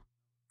numbers,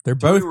 they're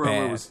both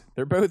bad.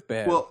 They're both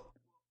bad. Well,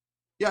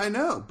 yeah, I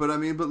know, but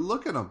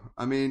look at them.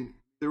 I mean,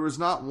 there was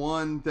not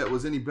one that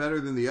was any better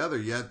than the other,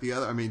 yet the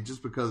other,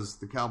 just because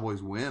the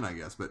Cowboys win, I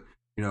guess. But,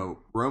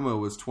 Romo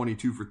was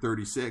 22 for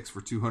 36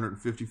 for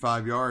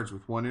 255 yards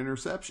with 1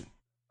 interception.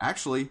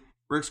 Actually,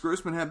 Rex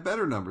Grossman had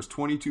better numbers,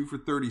 22 for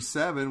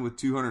 37 with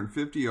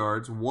 250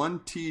 yards, 1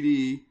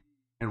 TD,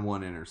 and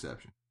 1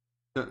 interception.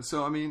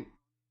 So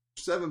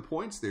 7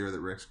 points there that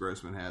Rex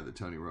Grossman had that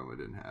Tony Romo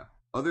didn't have.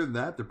 Other than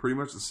that, they're pretty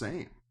much the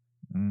same.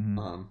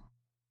 Mm-hmm.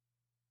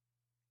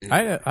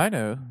 I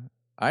know.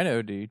 I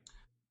know, dude.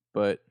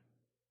 But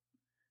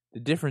the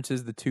difference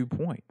is the 2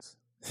 points.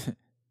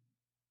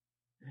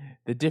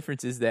 The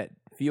difference is that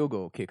field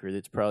goal kicker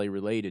that's probably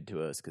related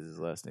to us because his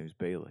last name's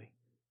Bailey.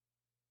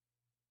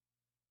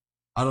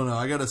 I don't know.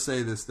 I got to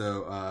say this,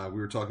 though. We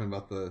were talking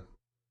about the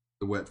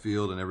wet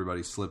field and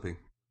everybody slipping.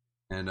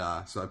 And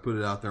so I put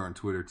it out there on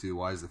Twitter, too.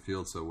 Why is the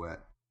field so wet?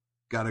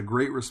 Got a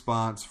great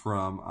response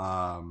from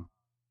our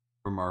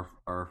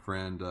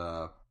friend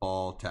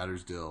Paul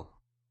Tattersdill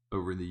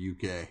over in the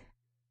UK,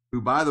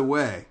 who, by the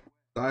way,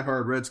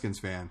 diehard Redskins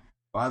fan.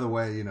 By the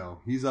way, you know,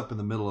 he's up in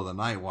the middle of the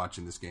night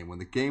watching this game. When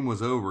the game was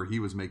over, he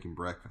was making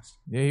breakfast.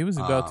 Yeah, he was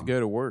about to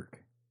go to work.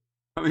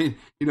 I mean,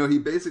 you know, he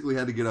basically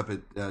had to get up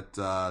at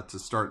to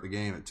start the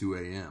game at 2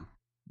 a.m.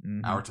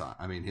 Our time.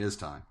 I mean, his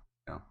time.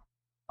 You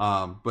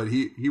know? But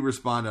he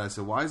responded. I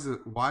said, "Why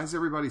is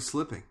everybody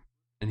slipping?"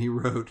 And he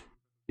wrote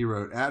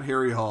at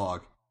Harry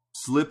Hogg,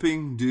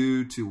 "Slipping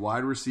due to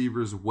wide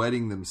receivers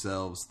wetting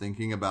themselves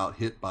thinking about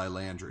hit by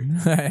Landry."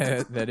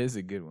 That is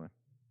a good one.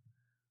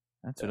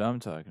 That's what I'm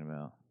talking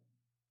about.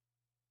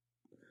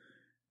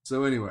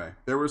 So anyway,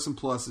 there were some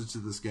pluses to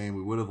this game.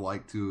 We would have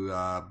liked to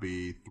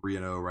be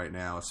 3-0 right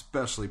now,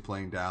 especially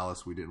playing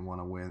Dallas. We didn't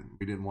want to win.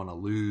 We didn't want to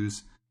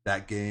lose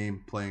that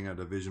game playing a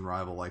division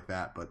rival like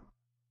that. But,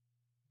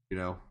 you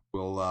know,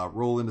 we'll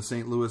roll into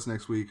St. Louis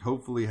next week.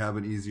 Hopefully have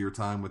an easier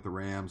time with the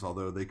Rams,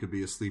 although they could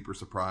be a sleeper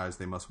surprise.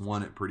 They must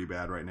want it pretty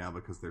bad right now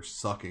because they're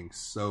sucking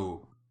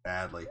so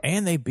badly.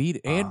 And they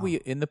beat. And we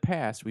in the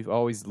past, we've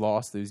always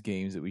lost those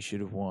games that we should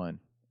have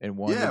won. And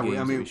won the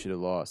games that we should have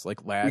lost.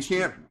 Like last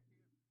year.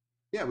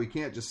 Yeah, we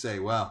can't just say,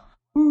 well,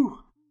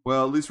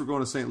 at least we're going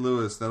to St.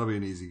 Louis. That'll be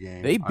an easy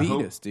game. They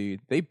beat us,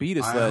 dude. They beat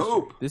us last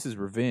year. This is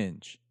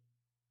revenge.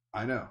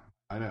 I know.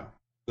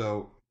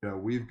 So, you know,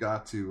 we've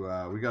got to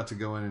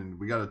go in and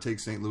we got to take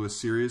St. Louis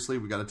seriously.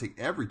 We got to take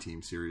every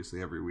team seriously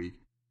every week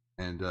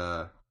and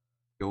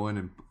go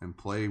in and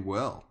play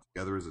well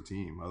together as a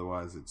team.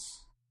 Otherwise,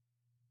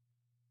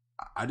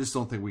 I just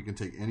don't think we can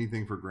take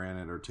anything for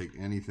granted or take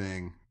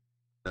anything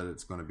that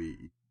it's going to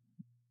be.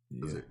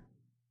 Yeah. It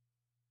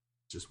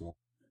just won't.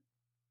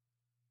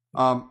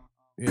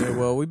 Yeah,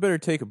 well, we better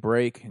take a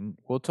break, and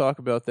we'll talk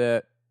about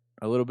that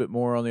a little bit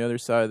more on the other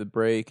side of the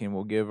break, and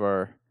we'll give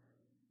our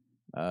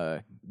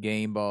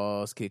game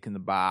balls, kicking the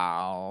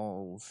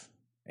balls,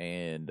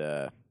 and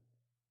a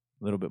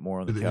little bit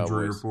more on the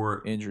Cowboys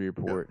injury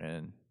report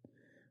and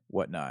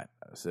whatnot.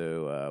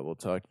 So we'll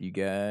talk to you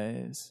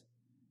guys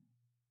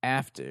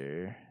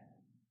after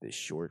this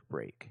short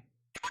break.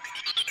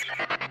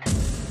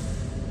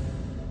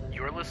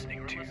 You're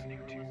listening to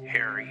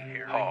Harry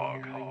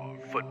Hog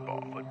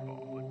Football.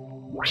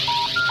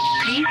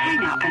 Please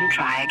hang up and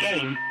try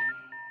again.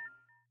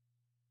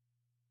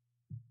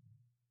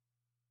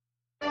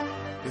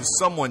 Is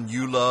someone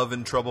you love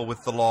in trouble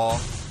with the law?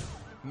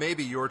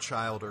 Maybe your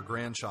child or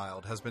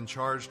grandchild has been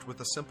charged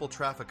with a simple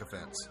traffic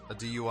offense, a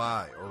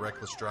DUI or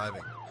reckless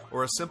driving,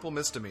 or a simple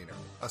misdemeanor,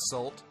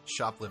 assault,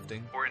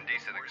 shoplifting, or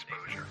indecent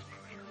exposure.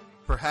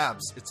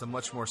 Perhaps it's a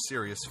much more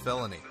serious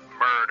felony,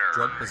 Murder,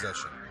 drug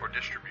possession, or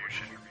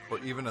distribution, or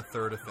even a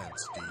third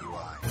offense,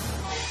 DUI.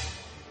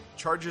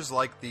 Charges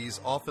like these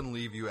often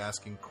leave you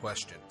asking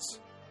questions.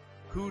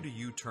 Who do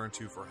you turn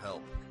to for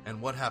help,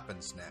 and what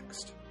happens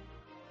next?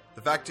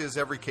 The fact is,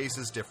 every case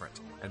is different,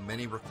 and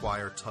many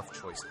require tough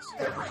choices.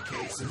 Every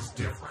case is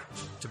different.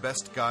 To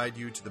best guide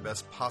you to the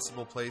best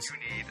possible place, you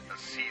need a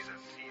seasoned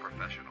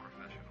professional.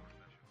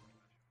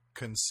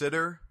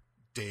 Consider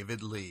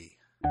David Lee.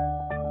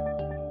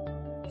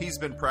 He's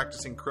been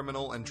practicing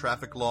criminal and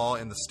traffic law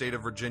in the state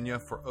of Virginia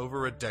for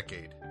over a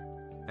decade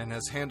and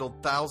has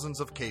handled thousands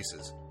of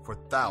cases for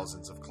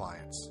thousands of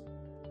clients.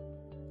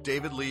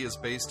 David Lee is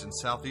based in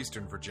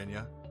southeastern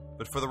Virginia,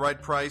 but for the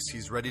right price,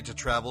 he's ready to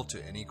travel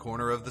to any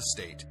corner of the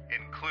state,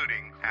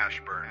 including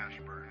Ashburn.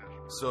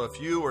 So if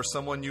you or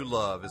someone you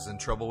love is in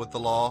trouble with the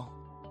law,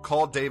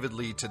 call David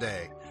Lee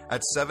today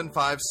at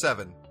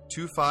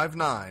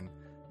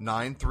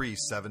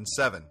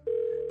 757-259-9377.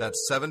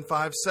 That's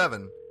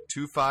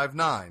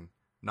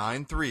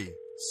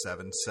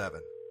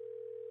 757-259-9377.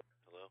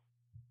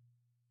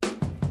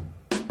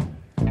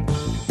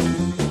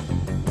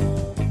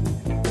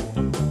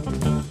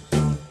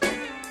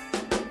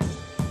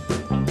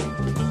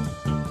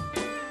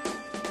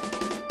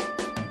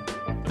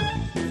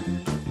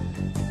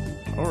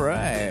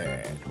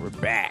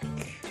 Back.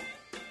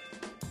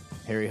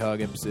 Harry Hog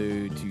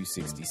episode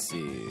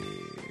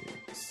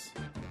 266.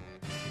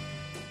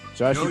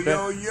 Josh,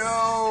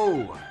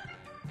 yo!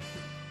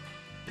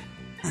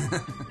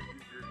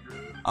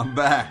 I'm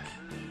back.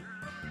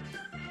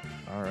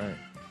 All right.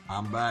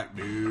 I'm back,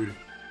 dude.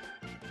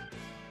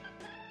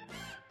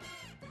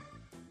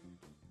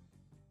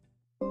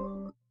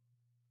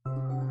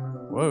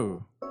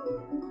 Whoa.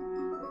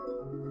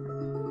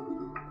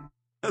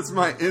 That's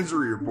my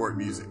injury report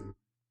music.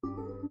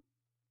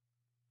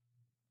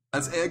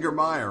 That's Edgar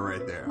Meyer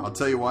right there. I'll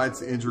tell you why it's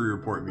the injury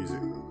report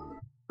music.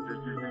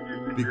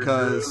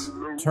 Because...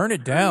 Turn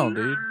it down,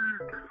 dude.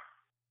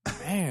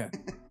 Man.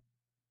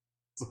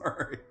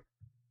 Sorry.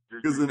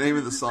 Because the name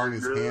of the song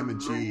is Ham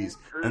and Cheese,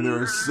 and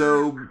there are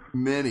so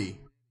many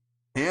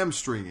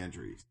hamstring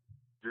injuries.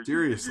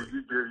 Seriously.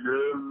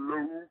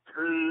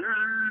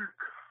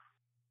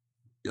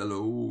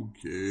 Yellow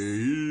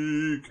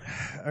cake.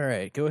 All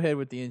right, go ahead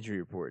with the injury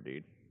report,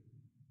 dude.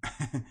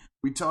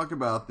 We talk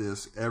about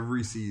this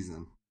every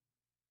season.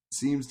 It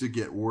seems to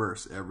get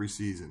worse every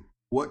season.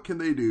 What can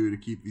they do to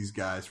keep these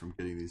guys from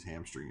getting these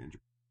hamstring injuries?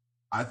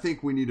 I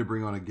think we need to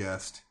bring on a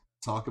guest,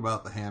 talk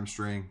about the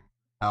hamstring,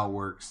 how it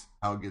works,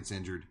 how it gets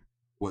injured,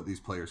 what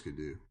these players could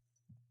do.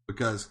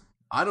 Because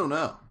I don't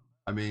know.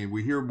 I mean,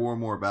 we hear more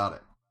and more about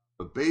it.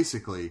 But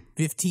basically,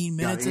 15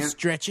 minutes of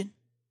stretching.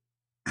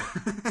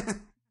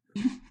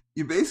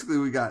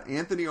 We got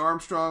Anthony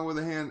Armstrong with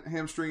a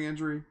hamstring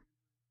injury.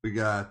 We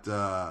got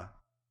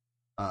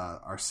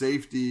our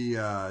safety,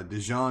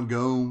 Dejon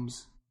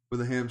Gomes,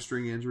 with a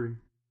hamstring injury.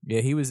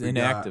 Yeah, he was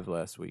inactive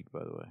last week,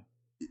 by the way.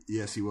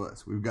 Yes, he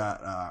was. We've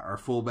got our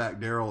fullback,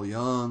 Darrell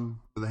Young,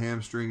 with a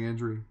hamstring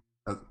injury.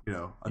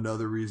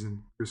 Another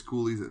reason. Chris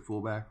Cooley's at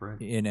fullback, right?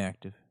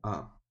 Inactive.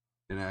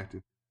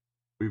 Inactive.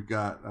 We've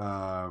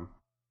got,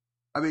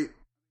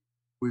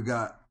 we've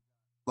got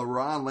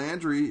LaRon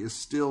Landry is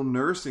still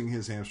nursing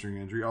his hamstring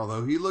injury,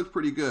 although he looked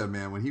pretty good,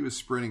 man. When he was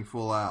sprinting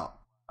full out,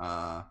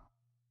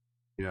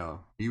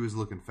 he was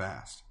looking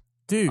fast.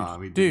 Dude,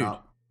 he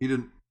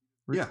didn't.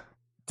 Yeah.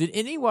 Did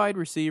any wide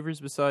receivers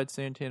besides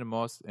Santana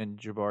Moss and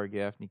Jabbar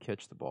Gaffney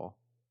catch the ball?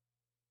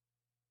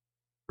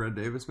 Fred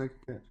Davis make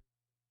a catch?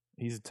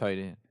 He's a tight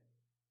end.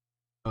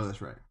 Oh, that's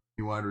right.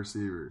 Any wide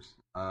receivers?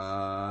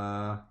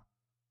 I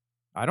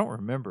don't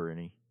remember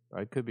any.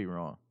 I could be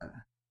wrong.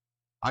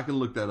 I can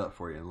look that up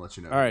for you and let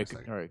you know. All right,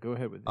 go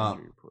ahead with the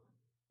injury report.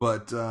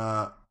 But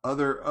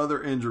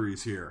other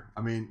injuries here.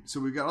 I mean, so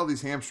we've got all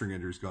these hamstring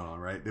injuries going on,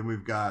 right? Then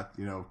we've got,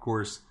 of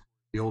course,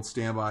 the old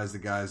standbys, the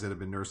guys that have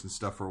been nursing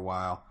stuff for a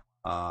while.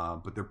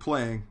 But they're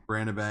playing.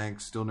 Brandon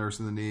Banks still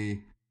nursing the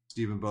knee.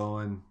 Stephen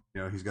Bowen,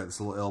 he's got this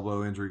little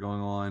elbow injury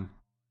going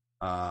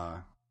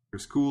on.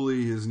 Chris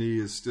Cooley, his knee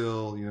is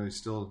still, he's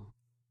still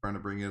trying to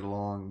bring it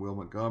along. Will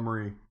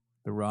Montgomery.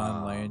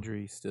 Ron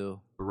Landry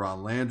still.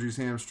 Ron Landry's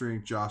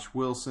hamstring. Josh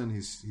Wilson,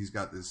 he's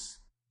got this,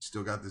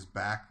 still got this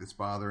back that's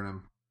bothering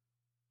him.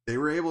 They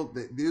were able,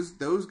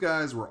 those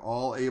guys were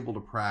all able to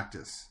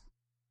practice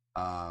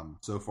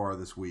so far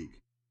this week,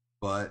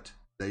 but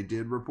they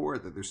did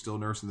report that they're still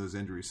nursing those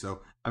injuries.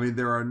 So, I mean,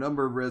 there are a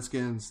number of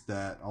Redskins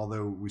that,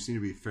 although we seem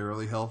to be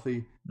fairly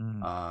healthy,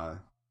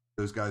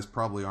 those guys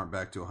probably aren't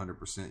back to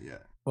 100%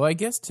 yet. Well, I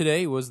guess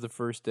today was the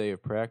first day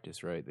of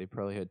practice, right? They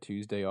probably had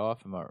Tuesday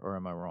off, am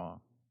I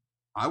wrong?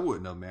 I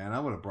wouldn't have, man. I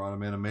would have brought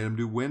them in and made them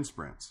do wind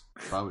sprints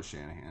if I was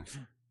Shanahan.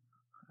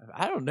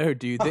 I don't know,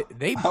 dude.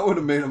 They I would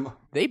have made them.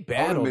 They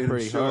battled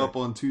pretty hard. Show up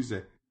on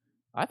Tuesday.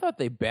 I thought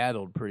they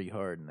battled pretty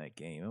hard in that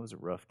game. It was a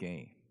rough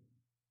game.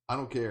 I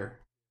don't care.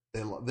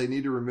 They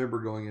need to remember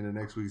going into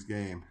next week's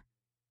game.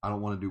 I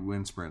don't want to do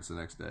wind sprints the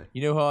next day.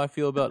 You know how I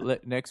feel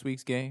about next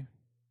week's game?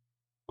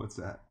 What's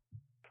that?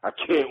 I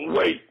can't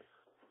wait.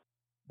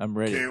 I'm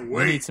ready. Can't We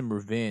wait. need some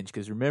revenge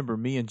because remember,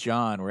 me and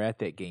John were at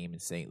that game in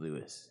St.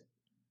 Louis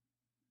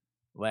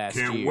last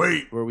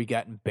year, where we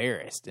got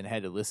embarrassed and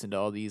had to listen to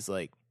all these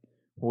like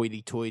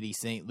hoity-toity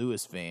St.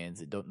 Louis fans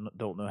that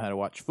don't know how to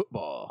watch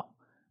football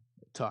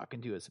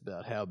talking to us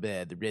about how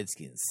bad the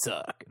Redskins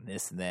suck and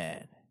this and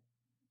that.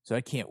 So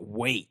I can't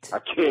wait. I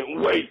can't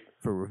wait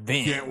for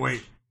revenge. Can't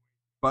wait.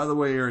 By the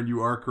way, Aaron,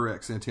 you are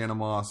correct. Santana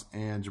Moss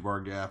and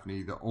Jabbar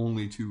Gaffney, the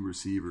only two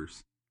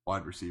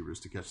wide receivers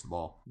to catch the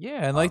ball.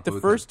 Yeah, and like the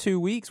first 2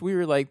 weeks, we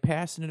were like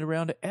passing it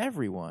around to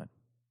everyone.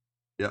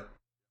 Yep.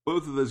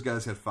 Both of those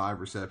guys had 5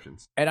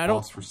 receptions. And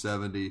Moss for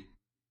 70,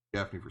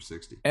 Gaffney for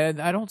 60.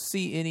 And I don't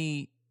see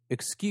any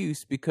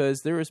excuse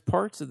because there was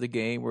parts of the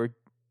game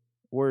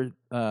where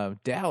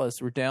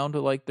Dallas were down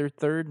to like their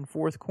third and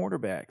fourth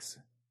cornerbacks.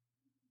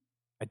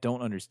 I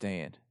don't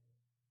understand.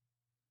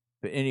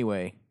 But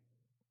anyway,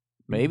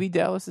 maybe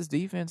Dallas's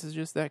defense is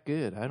just that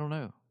good. I don't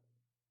know.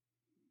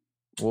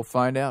 We'll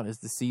find out as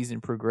the season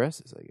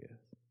progresses, I guess.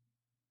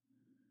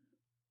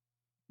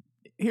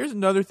 Here's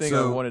another thing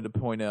I wanted to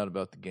point out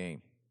about the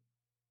game.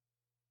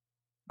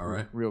 All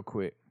right. Real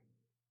quick.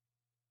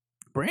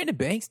 Brandon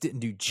Banks didn't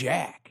do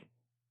jack.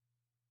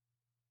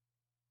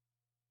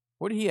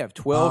 What did he have,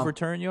 12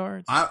 return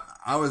yards?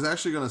 I was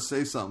actually going to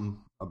say something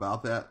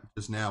about that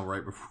just now,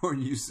 right before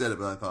you said it,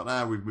 but I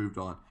thought, we've moved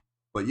on.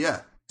 But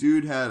yeah,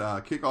 dude had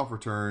kickoff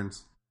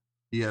returns.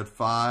 He had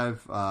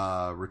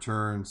 5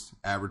 returns,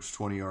 averaged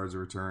 20 yards a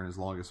return. His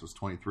longest was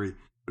 23.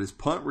 But his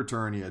punt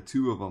return, he had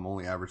 2 of them,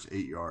 only averaged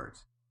 8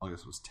 yards.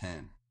 Longest was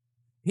 10.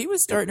 He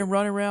was starting to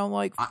run around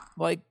like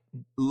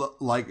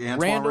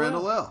Antoine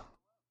Randall L.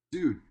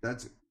 Dude,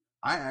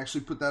 I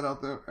actually put that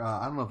out there.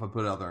 I don't know if I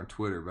put it out there on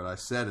Twitter, but I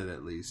said it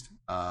at least.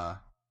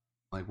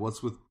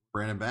 What's with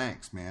Brandon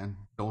Banks, man?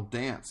 Don't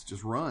dance,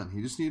 just run.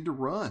 He just needed to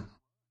run.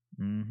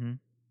 Mm-hmm.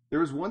 There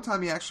was one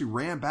time he actually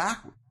ran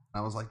backward.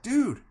 I was like,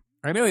 dude.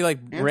 I know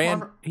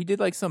he did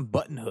like some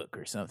button hook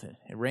or something.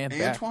 It ran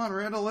back. Antoine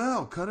Randall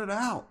L. Cut it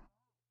out.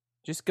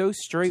 Just go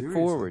straight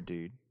forward,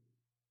 dude.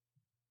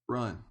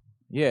 Run.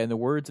 Yeah, in the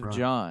words of Run.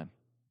 John.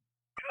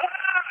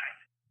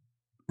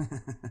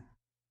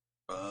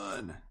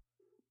 Fun.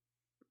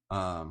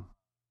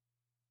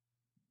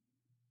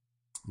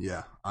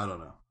 Yeah, I don't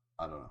know.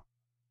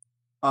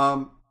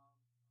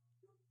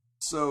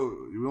 So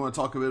we want to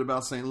talk a bit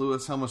about St.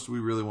 Louis. How much do we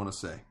really want to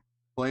say?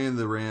 Playing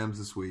the Rams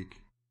this week.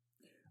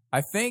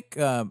 I think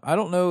I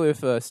don't know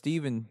if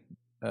Steven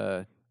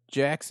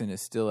Jackson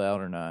is still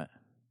out or not,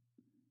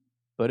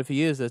 but if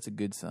he is, that's a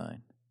good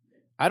sign.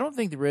 I don't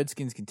think the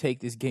Redskins can take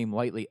this game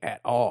lightly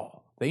at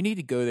all. They need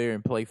to go there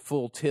and play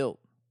full tilt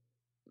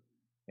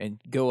and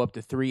go up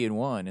to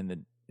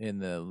 3-1 in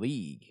the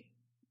league.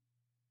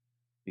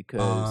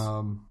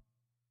 Because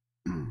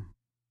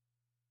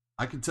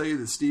I can tell you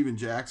that Steven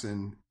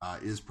Jackson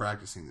is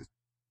practicing this.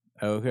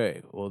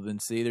 okay, well then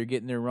see, they're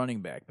getting their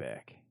running back.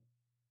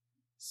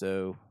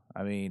 So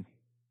I mean,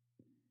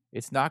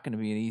 it's not going to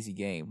be an easy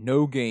game.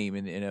 No game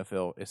in the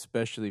NFL,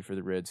 especially for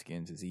the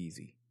Redskins, is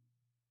easy.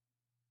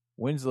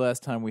 When's the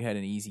last time we had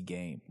an easy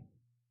game?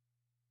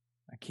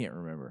 I can't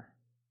remember.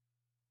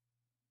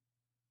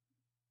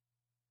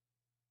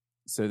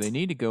 So they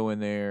need to go in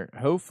there.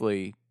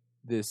 Hopefully,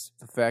 the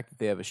fact that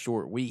they have a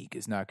short week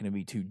is not going to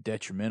be too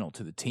detrimental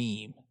to the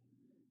team,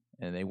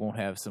 and they won't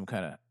have some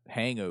kind of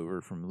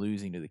hangover from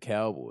losing to the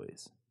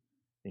Cowboys.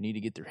 They need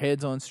to get their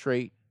heads on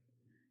straight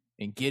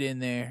and get in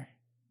there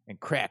and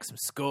crack some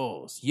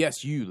skulls.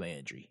 Yes, you,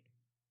 Landry.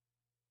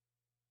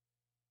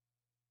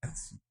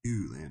 That's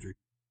you, Landry.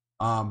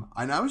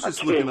 And I was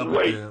just looking up,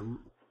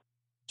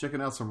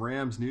 checking out some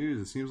Rams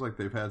news. It seems like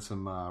they've had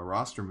some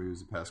roster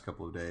moves the past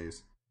couple of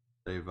days.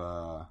 They've,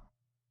 they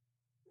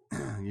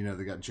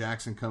got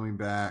Jackson coming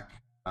back.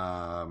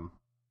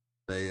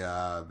 They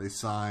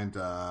signed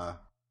a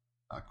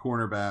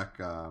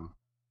cornerback,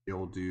 the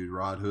old dude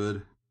Rod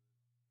Hood.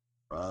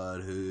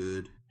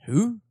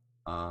 Who?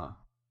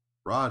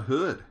 Rod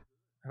Hood.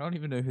 I don't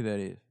even know who that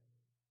is.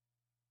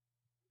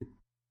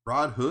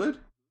 Rod Hood?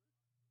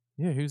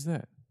 Yeah, who's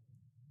that?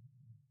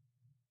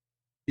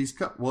 He's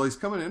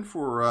coming in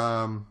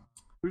for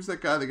who's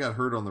that guy that got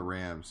hurt on the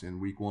Rams in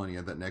week 1? He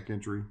had that neck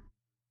injury.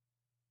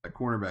 That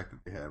cornerback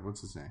that they had.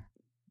 What's his name?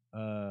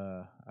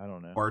 I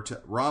don't know.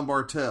 Ron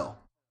Bartell.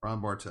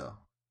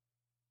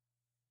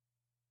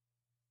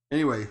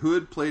 Anyway,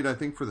 Hood played, I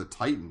think, for the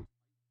Titans.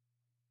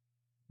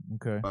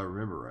 Okay. If I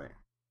remember right.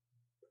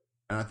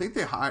 And I think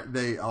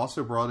they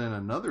also brought in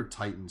another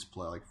Titans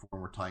player, like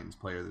former Titans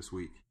player this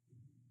week.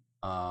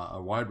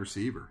 A wide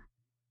receiver.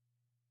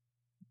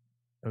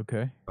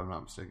 Okay. If I'm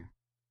not mistaken.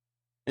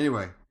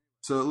 Anyway,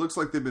 so it looks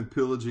like they've been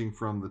pillaging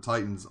from the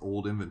Titans'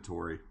 old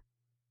inventory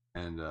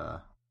and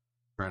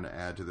trying to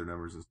add to their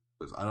numbers.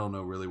 I don't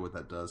know really what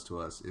that does to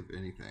us, if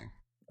anything.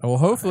 Well,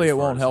 hopefully it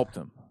won't help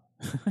them.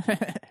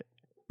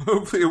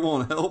 Hopefully it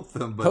won't help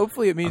them. But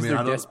hopefully it means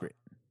they're desperate.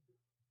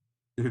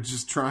 They're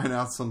just trying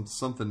out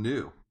something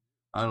new.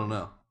 I don't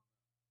know.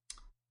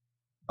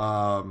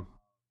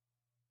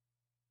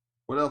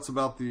 What else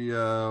about the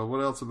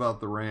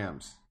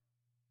Rams?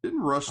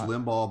 Didn't Rush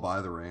Limbaugh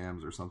buy the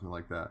Rams or something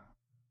like that?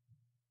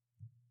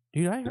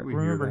 Dude, I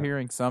remember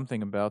hearing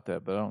something about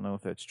that, but I don't know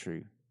if that's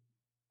true.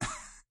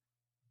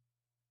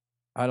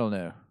 I don't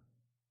know.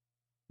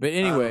 But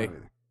anyway,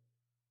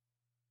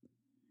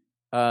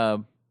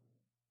 what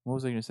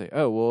was I going to say?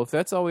 Oh, well, if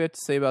that's all we have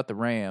to say about the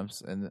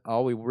Rams, and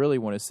all we really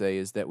want to say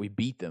is that we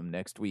beat them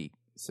next week.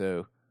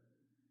 So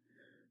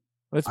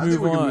let's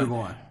move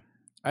on.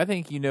 I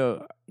think you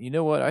know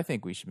what? I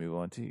think we should move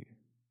on too.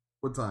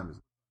 What time is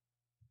it?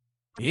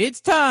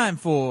 It's time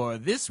for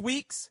this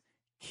week's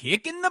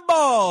Kicking the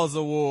Balls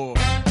Award.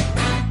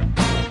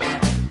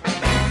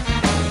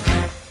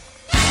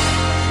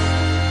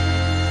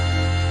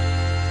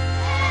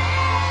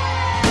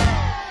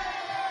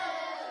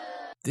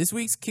 This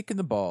week's Kicking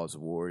the Balls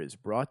Award is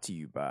brought to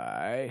you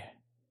by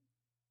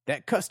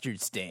that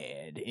custard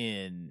stand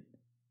in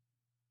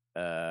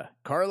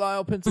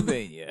Carlisle,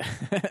 Pennsylvania.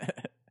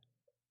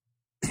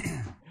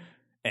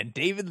 And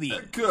David Lee.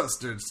 That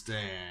custard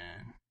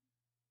stand.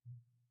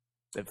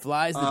 That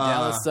flies the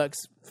Dallas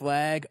Sucks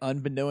flag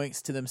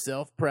unbeknownst to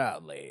themselves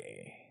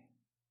proudly.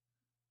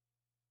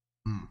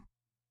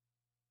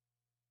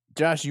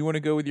 Josh, you want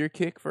to go with your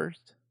kick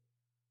first?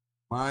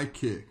 My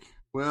kick.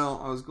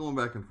 Well, I was going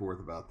back and forth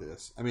about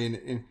this. I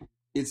mean,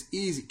 it's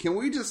easy. Can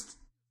we just...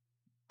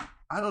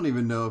 I don't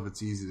even know if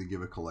it's easy to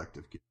give a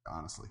collective kick,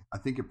 honestly. I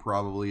think it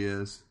probably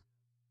is.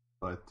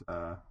 But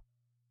I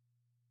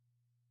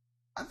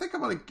think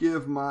I'm going to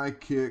give my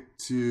kick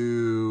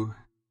to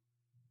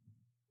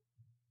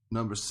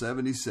number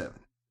 77.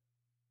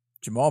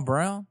 Jamal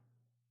Brown?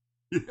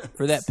 Yes.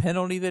 For that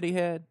penalty that he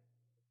had?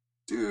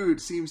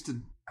 Dude seems to...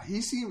 I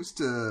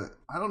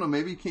don't know,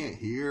 maybe he can't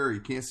hear or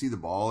he can't see the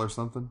ball or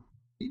something.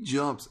 He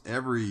jumps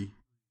every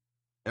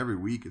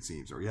week, it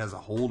seems, or he has a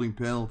holding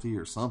penalty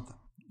or something.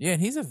 Yeah,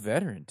 and he's a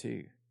veteran,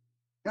 too.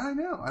 Yeah, I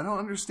know. I don't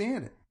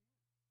understand it.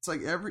 It's like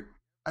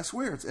I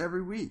swear it's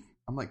every week.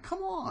 I'm like,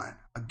 come on,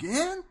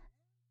 again?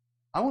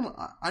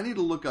 I need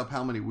to look up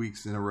how many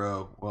weeks in a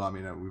row. Well, I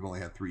mean, we've only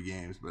had 3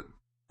 games, but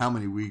how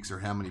many weeks or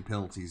how many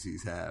penalties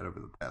he's had over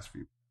the past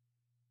few.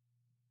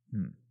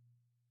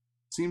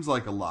 Seems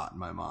like a lot in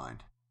my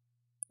mind.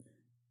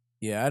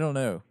 Yeah, I don't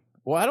know.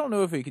 Well, I don't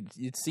know if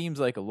it seems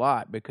like a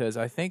lot because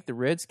I think the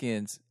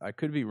Redskins, I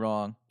could be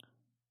wrong,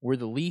 were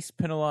the least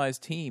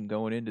penalized team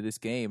going into this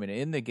game. And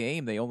in the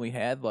game, they only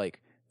had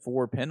like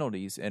 4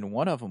 penalties, and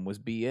one of them was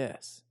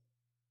BS.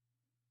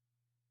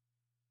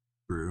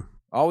 True.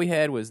 All we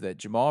had was that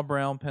Jamal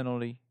Brown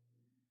penalty.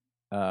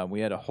 We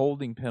had a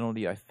holding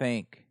penalty, I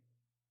think.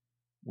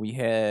 We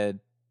had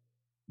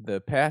the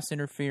pass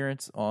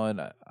interference on,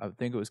 I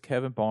think it was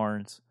Kevin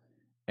Barnes,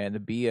 and the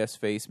BS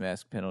face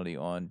mask penalty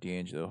on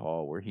D'Angelo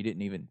Hall, where he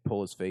didn't even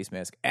pull his face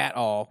mask at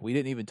all. We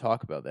didn't even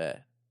talk about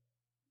that.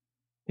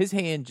 His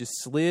hand just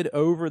slid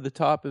over the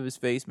top of his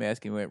face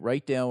mask and went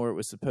right down where it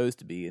was supposed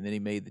to be, and then he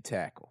made the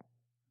tackle.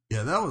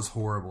 Yeah, that was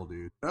horrible,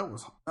 dude. That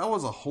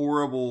was a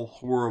horrible,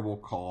 horrible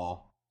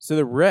call. So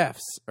the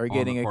refs are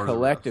getting a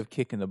collective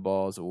kick in the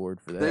balls award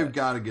for that. They've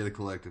got to get a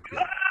collective kick,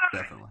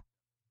 definitely.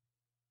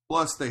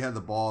 Plus, they had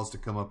the balls to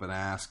come up and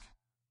ask,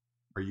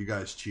 "Are you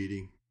guys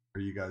cheating? Are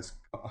you guys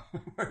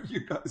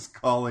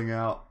calling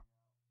out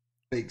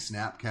fake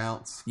snap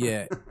counts?"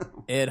 Yeah,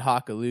 Ed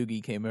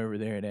Hockalugi came over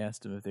there and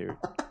asked him if they were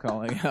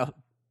calling out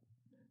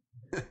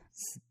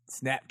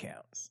snap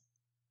counts.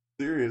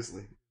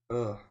 Seriously.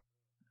 Ugh.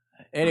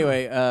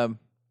 Anyway, all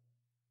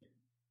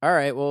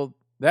right. Well,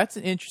 that's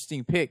an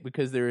interesting pick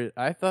because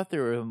I thought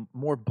there were a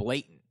more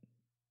blatant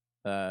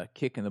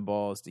kick in the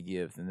balls to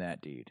give than that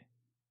dude.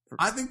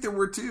 I think there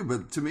were too,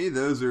 but to me,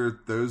 those are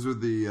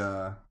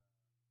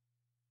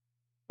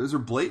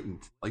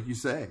blatant, like you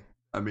say.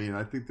 I mean,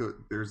 I think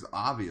that there's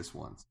obvious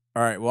ones.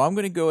 All right. Well, I'm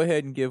going to go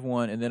ahead and give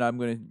one, and then I'm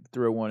going to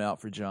throw one out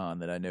for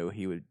John that I know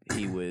he would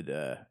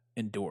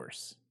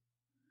endorse.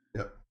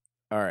 Yep.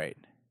 All right.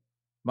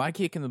 My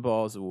kick in the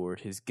balls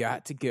award has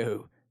got to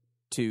go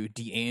to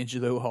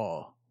D'Angelo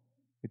Hall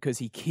because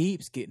he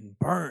keeps getting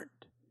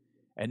burnt,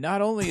 and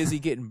not only is he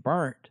getting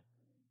burnt,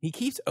 he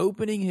keeps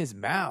opening his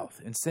mouth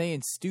and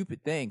saying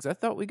stupid things. I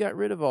thought we got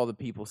rid of all the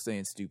people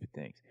saying stupid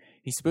things.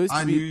 He's supposed to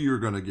I knew you were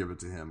going to give it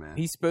to him, man.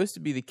 He's supposed to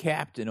be the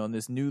captain on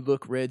this new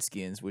look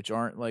Redskins, which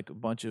aren't like a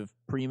bunch of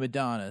prima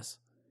donnas.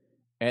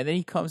 And then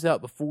he comes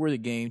out before the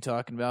game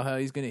talking about how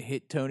he's going to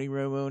hit Tony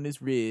Romo in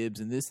his ribs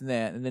and this and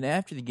that. And then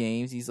after the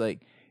games, he's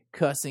like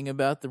cussing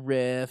about the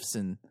refs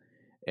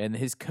and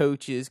his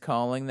coaches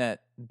calling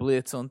that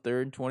blitz on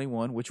 3rd and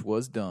 21, which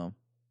was dumb.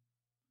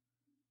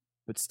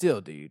 But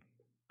still, dude.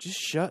 Just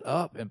shut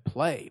up and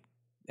play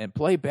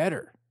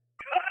better.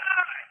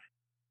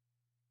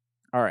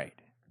 All right.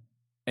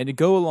 And to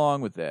go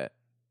along with that,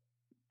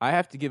 I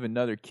have to give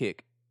another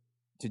kick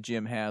to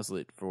Jim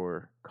Haslett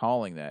for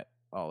calling that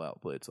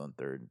all-out blitz on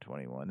 3rd and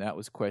 21. That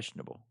was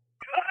questionable.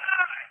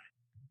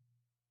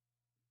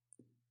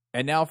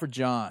 And now for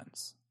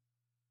John's.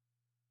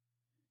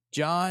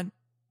 John,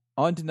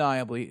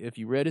 undeniably, if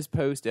you read his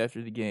post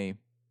after the game,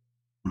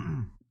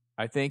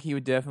 I think he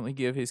would definitely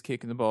give his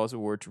kick in the balls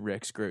award to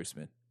Rex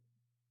Grossman.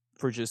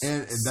 For just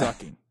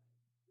sucking.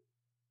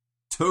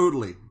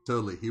 Totally.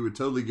 He would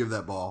totally give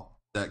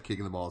that kick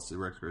in the balls to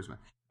Rex Grossman.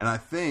 And I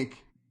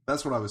think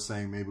that's what I was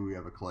saying. Maybe we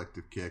have a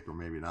collective kick or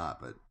maybe not.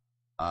 But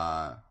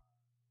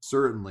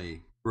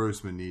certainly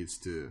Grossman needs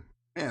to.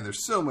 Man,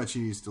 there's so much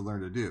he needs to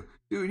learn to do.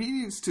 Dude, he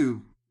needs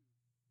to.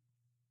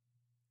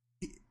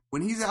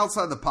 When he's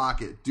outside the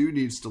pocket, dude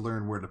needs to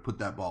learn where to put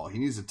that ball. He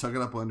needs to tuck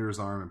it up under his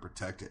arm and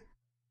protect it.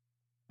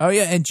 Oh,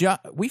 yeah. And John,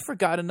 we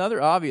forgot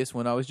another obvious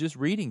one. I was just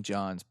reading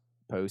John's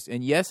post.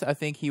 And yes, I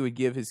think he would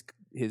give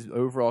his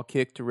overall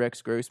kick to Rex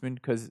Grossman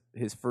because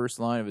his first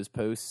line of his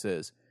post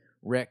says,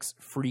 Rex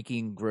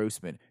freaking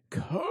Grossman.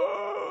 Cut!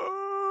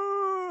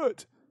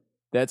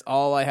 That's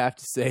all I have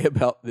to say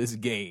about this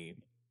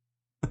game.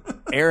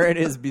 Aaron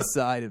is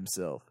beside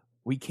himself.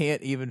 We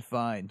can't even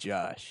find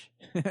Josh.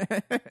 We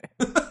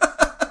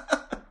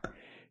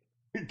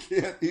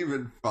can't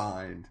even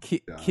find Josh.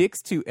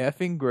 Kicks to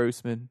effing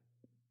Grossman,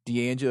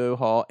 D'Angelo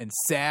Hall, and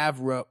Sav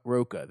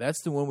Roca.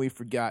 That's the one we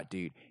forgot,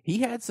 dude. He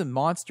had some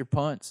monster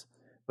punts,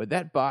 but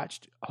that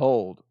botched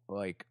hold,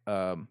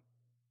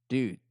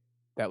 dude,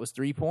 that was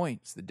 3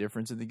 points. The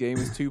difference in the game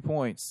was 2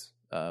 points.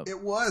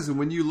 It was, and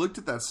when you looked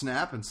at that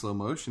snap in slow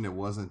motion, it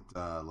wasn't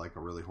like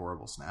a really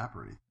horrible snap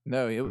or anything.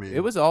 No,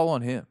 it was all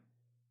on him.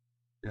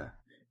 Yeah.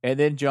 And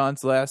then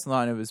John's last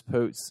line of his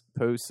post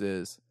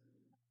says,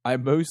 I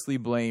mostly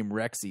blame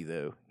Rexy,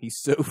 though. He's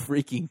so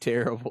freaking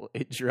terrible.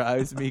 It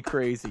drives me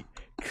crazy.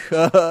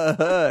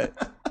 Cut.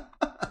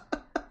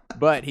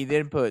 But he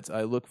then puts,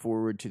 I look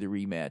forward to the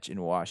rematch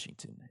in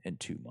Washington in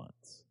 2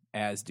 months.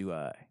 As do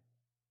I.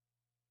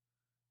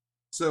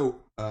 So,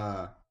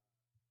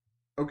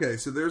 okay,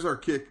 so there's our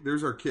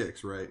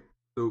kicks, right?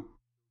 So,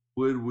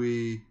 would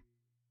we,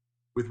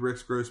 with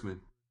Rex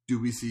Grossman, do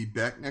we see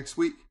Beck next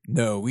week?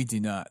 No, we do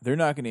not. They're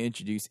not going to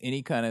introduce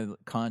any kind of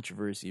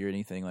controversy or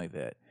anything like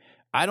that.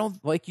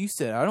 Like you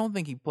said, I don't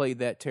think he played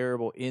that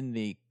terrible in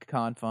the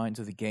confines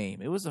of the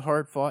game. It was a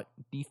hard-fought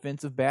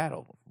defensive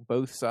battle,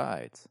 both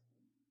sides.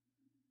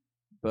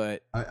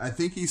 But I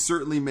think he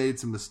certainly made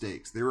some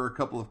mistakes. There were a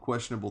couple of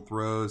questionable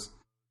throws.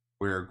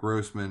 where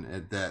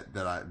Grossman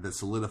that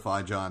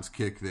solidified John's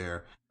kick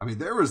there. I mean,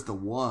 there was the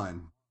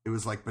one. It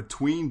was like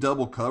between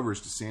double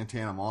covers to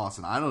Santana Moss,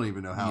 and I don't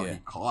even know how he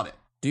caught it.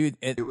 Dude,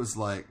 it was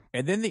like...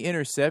 And then the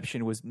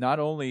interception was not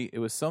only... It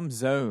was some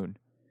zone,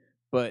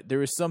 but there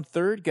was some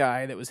third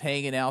guy that was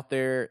hanging out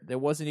there that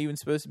wasn't even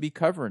supposed to be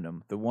covering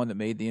him, the one that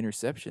made the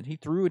interception. He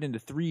threw it into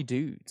 3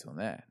 dudes on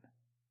that.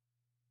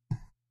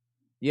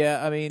 Yeah,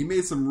 I mean... He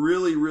made some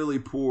really, really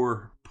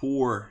poor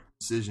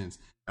decisions.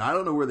 And I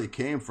don't know where they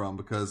came from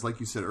because, like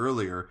you said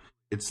earlier,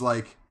 it's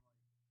like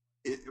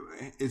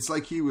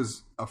he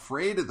was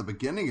afraid at the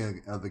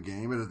beginning of the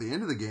game, and at the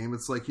end of the game,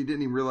 it's like he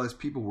didn't even realize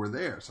people were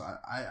there. So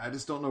I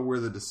just don't know where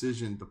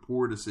the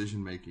poor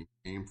decision making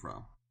came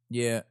from.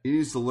 Yeah, he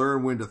needs to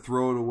learn when to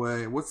throw it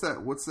away. What's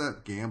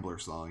that Gambler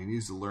song? He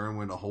needs to learn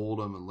when to hold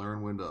them and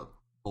learn when to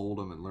hold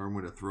them and learn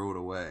when to throw it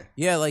away.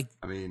 Yeah, I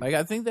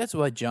think that's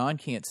why John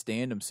can't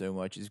stand him so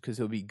much is because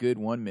he'll be good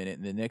 1 minute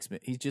and the next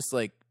minute he's just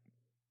like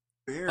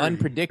very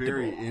unpredictable,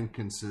 very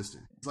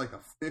inconsistent. He's like a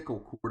fickle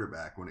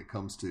quarterback when it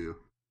comes to,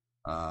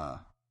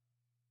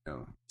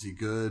 is he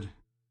good?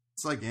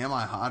 It's like, am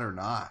I hot or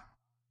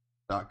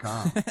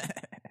not.com.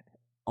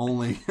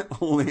 only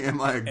am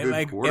I a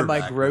good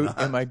quarterback?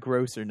 Am I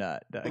gross or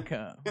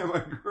not.com. Am I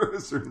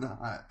gross or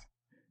not?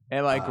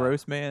 Am I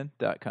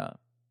grossman.com.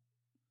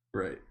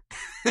 Right.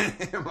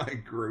 Am I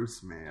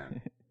gross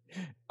man?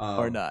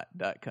 Or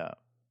not.com.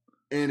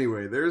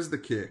 Anyway, there's the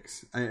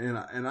kicks. And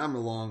I'm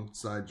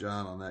alongside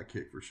John on that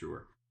kick for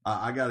sure.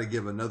 I got to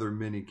give another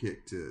mini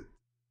kick to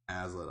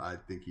Hazlitt. I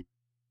think he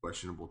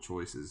questionable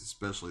choices,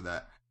 especially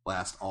that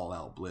last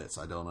all-out blitz.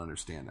 I don't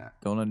understand that.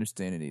 Don't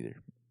understand it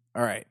either.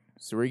 All right.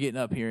 So we're getting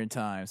up here in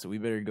time, so we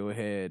better go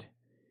ahead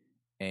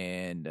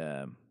and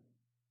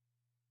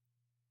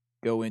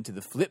go into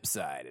the flip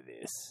side of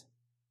this.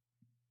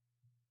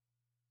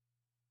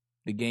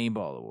 The Game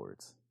Ball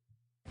Awards.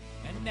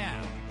 And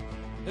now,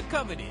 the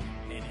coveted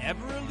and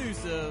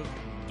ever-elusive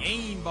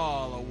Game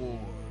Ball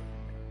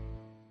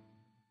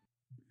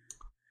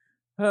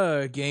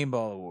Award. Game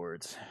Ball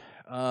Awards.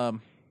 Go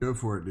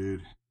for it,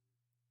 dude.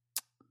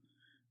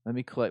 Let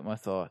me collect my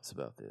thoughts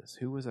about this.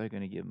 Who was I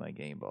going to give my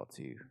Game Ball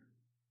to?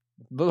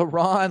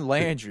 LaRon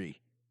Landry.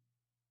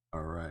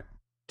 All right.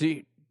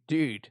 Dude.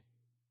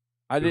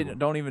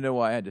 Don't even know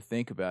why I had to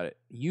think about it.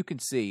 You can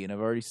see, and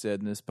I've already said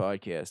in this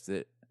podcast,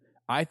 that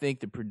I think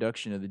the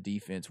production of the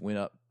defense went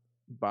up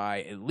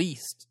by at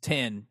least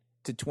 10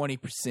 to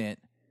 20%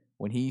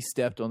 when he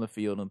stepped on the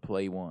field in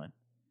play 1.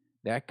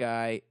 That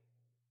guy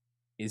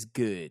is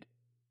good.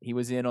 He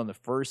was in on the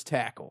first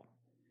tackle,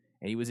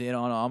 and he was in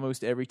on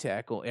almost every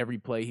tackle, every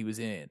play he was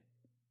in,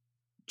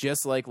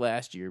 just like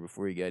last year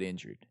before he got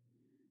injured.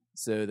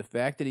 So the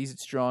fact that he's at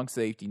strong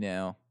safety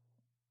now,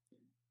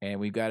 and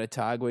we've got a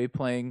Tagwe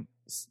playing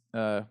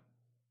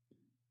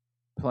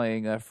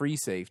free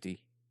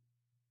safety,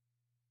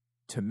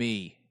 to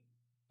me,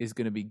 is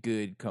going to be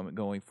good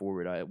going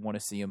forward. I want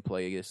to see him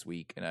play this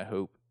week, and I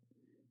hope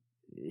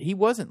he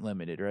wasn't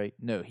limited, right?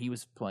 No, he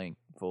was playing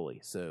fully.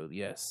 So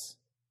yes,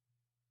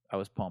 I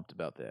was pumped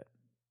about that.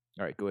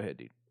 All right, go ahead,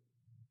 dude.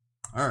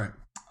 All right.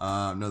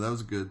 No,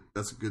 that's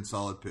a good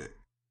solid pick.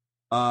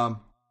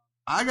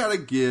 I got to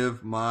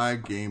give my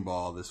game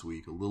ball this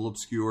week, a little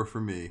obscure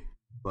for me,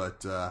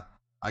 but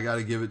I got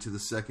to give it to the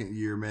second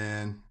year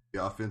man,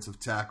 the offensive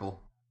tackle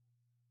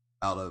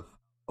out of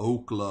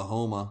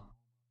Oklahoma,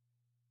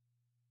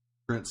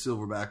 Trent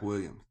Silverback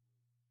Williams.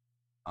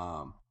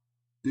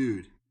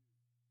 Dude,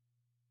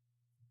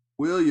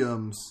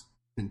 Williams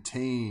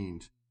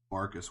contained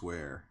Marcus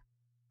Ware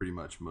pretty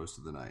much most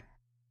of the night.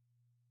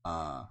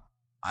 I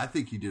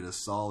think he did a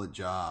solid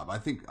job. I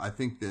think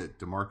that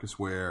DeMarcus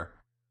Ware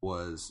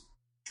was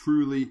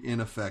truly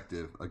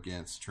ineffective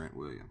against Trent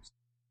Williams,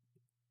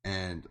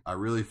 and I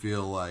really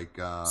feel like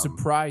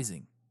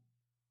surprising.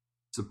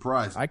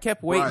 I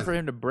kept waiting for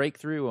him to break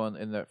through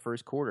in that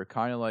first quarter,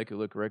 kind of like it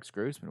looked Rex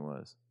Grossman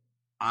was.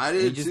 I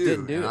did just too.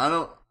 Didn't do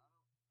and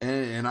it.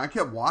 And I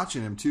kept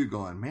watching him too,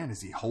 going, "Man,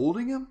 is he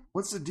holding him?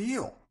 What's the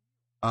deal?"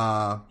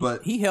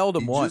 But he held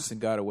him once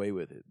and got away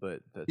with it. But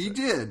he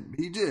did.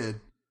 He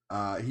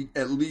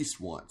at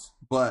least once,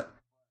 but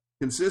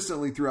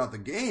consistently throughout the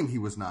game, he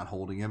was not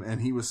holding him,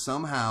 and he was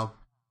somehow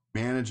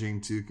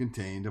managing to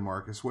contain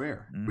DeMarcus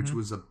Ware, who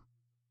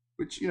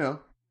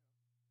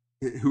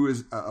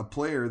is a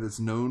player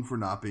that's known for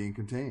not being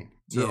contained.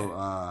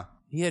 So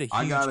he had a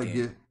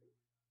huge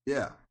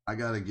game. I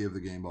gotta give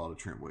the game ball to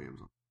Trent Williams.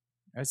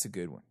 That's a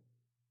good one.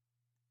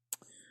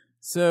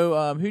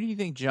 So, who do you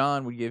think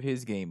John would give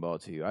his game ball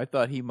to? I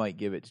thought he might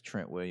give it to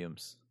Trent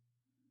Williams,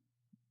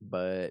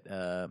 but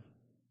I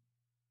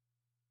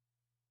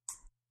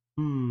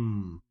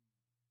don't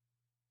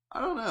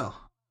know.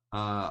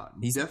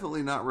 He's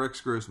definitely not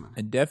Rex Grossman,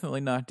 and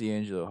definitely not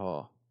D'Angelo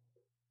Hall.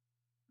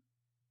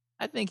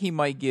 I think he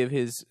might give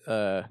his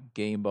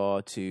game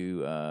ball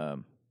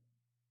to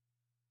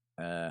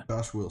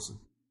Josh Wilson.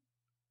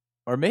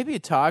 Or maybe a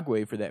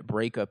Togway for that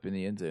breakup in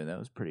the end zone. That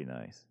was pretty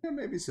nice. Yeah,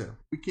 maybe so.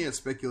 We can't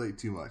speculate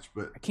too much,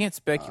 but I can't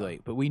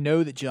speculate, but we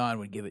know that John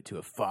would give it to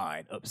a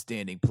fine,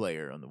 upstanding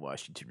player on the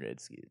Washington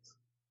Redskins.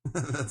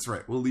 that's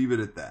right. We'll leave it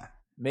at that.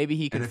 Maybe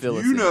he can And fill if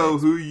us you in know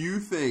next. who you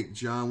think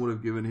John would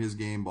have given his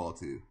game ball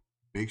to,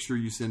 make sure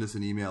you send us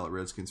an email at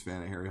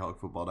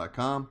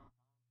redskinsfan@harryhogfootball.com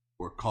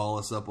or call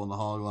us up on the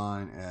hog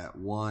line at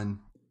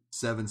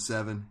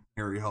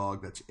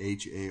 177-HARRY-HOG. That's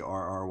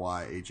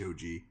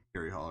HARRYHOG,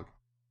 Harry Hog.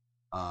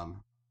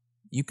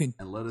 You can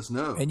And let us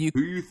know And you-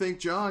 who you think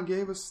John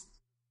gave us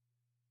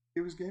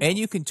his game. And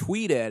you can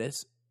tweet at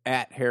us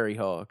at Harry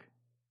Hog.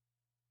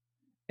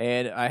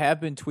 And I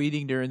have been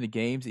tweeting during the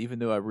games, even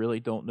though I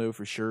really don't know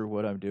for sure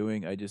what I'm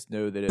doing. I just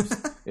know that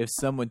if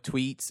someone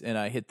tweets and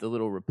I hit the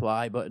little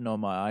reply button on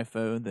my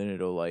iPhone, then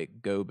it'll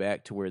like go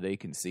back to where they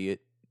can see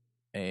it.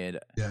 And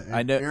Yeah,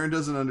 I know Aaron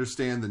doesn't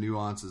understand the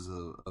nuances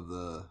of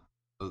the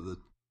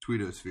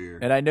tweetosphere.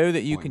 And I know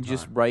that you point can in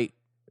just time.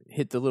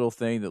 hit the little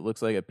thing that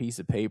looks like a piece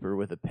of paper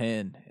with a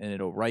pen, and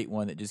it'll write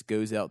one that just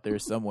goes out there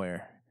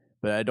somewhere.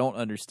 But I don't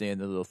understand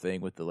the little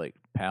thing with the like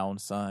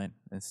pound sign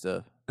and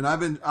stuff. And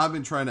I've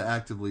been trying to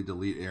actively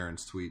delete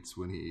Aaron's tweets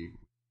when he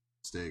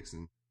mistakes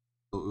and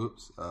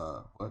oops,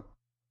 what?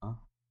 Huh?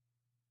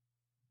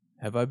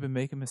 Have I been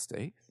making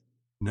mistakes?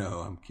 No,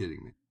 I'm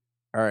kidding me.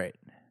 All right.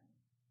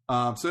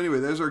 So anyway,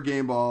 there's our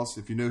game balls.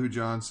 If you know who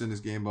John sent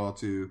his game ball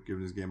to, give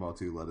him his game ball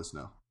to, let us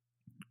know.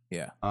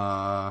 Yeah.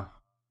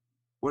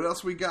 What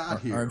else we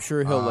got here? I'm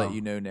sure he'll let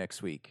you know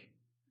next week.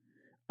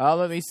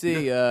 Let me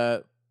see.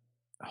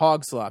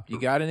 Hog Slop, you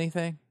got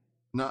anything?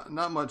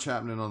 Not much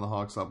happening on the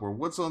Hog Slop board.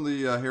 What's on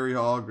the Harry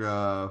Hog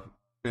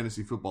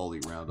Fantasy Football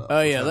League roundup?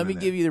 Oh, yeah. What's Let me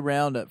happening give you the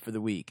roundup for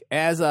the week.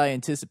 As I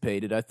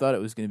anticipated, I thought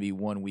it was going to be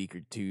 1 week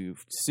or two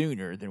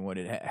sooner than what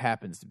it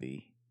happens to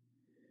be.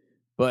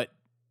 But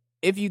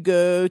if you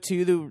go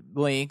to the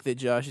link that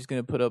Josh is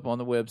going to put up on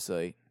the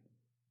website,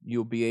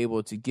 you'll be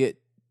able to get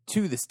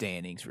to the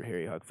standings for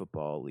Harry Hog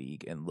Football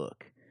League and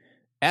look.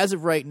 As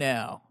of right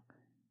now,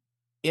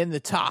 in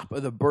the top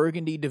of the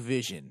Burgundy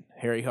Division,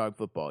 Harry Hog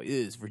Football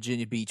is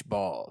Virginia Beach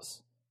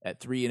Balls at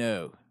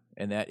 3-0,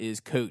 and that is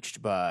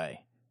coached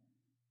by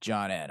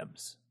John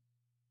Adams.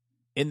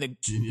 In the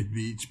Virginia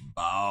Beach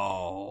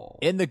Ball.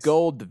 In the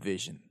Gold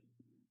Division,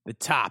 the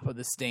top of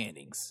the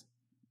standings,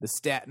 the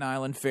Staten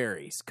Island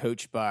Fairies,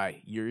 coached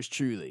by yours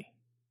truly,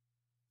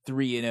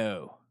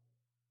 3-0.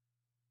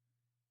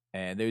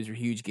 And those are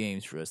huge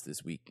games for us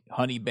this week.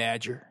 Honey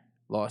Badger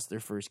lost their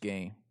first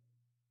game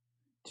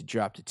to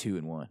drop to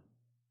 2-1.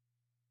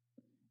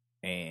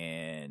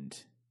 And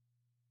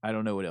I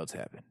don't know what else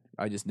happened.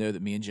 I just know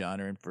that me and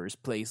John are in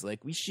first place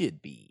like we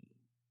should be.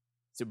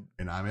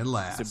 And I'm in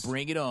last. So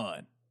bring it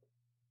on.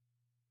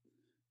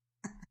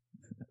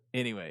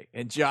 Anyway,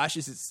 and Josh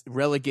is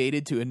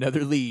relegated to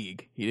another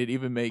league. He didn't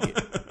even make it.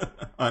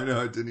 I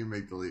know, I didn't even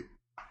make the league.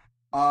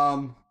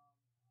 Well,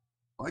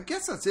 I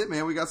guess that's it,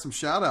 man. We got some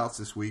shout-outs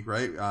this week,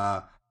 right?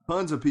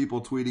 Tons of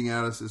people tweeting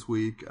at us this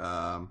week.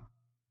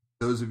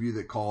 Those of you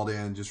that called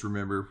in, just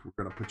remember,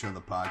 we're going to put you on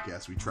the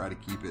podcast. We try to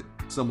keep it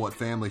somewhat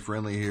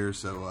family-friendly here,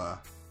 so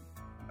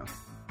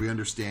we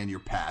understand your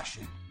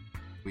passion.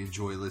 We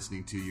enjoy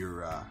listening to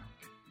your...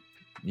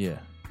 Yeah.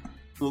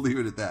 We'll leave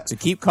it at that. So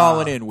keep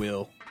calling in,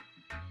 Will.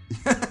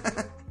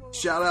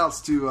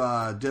 Shout-outs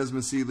to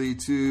Desmond Seeley,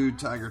 2,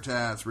 Tiger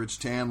Tats, Rich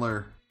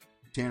Tandler,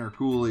 Tanner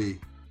Cooley,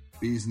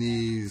 Bees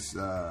Knees,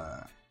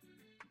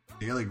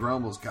 Daily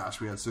Grumbles.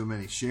 Gosh, we had so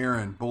many.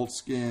 Sharon, Bolt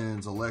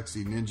Skins,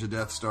 Alexi, Ninja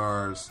Death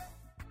Stars,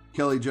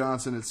 Kelly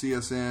Johnson at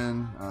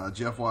CSN,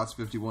 Jeff Watts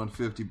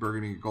 5150,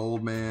 Burgundy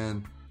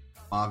Goldman,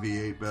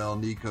 Mavi 8 Bell,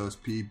 Nikos,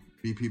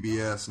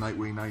 BPBS,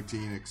 Nightwing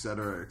 19,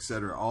 etc.,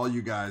 etc. All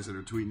you guys that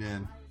are tweeting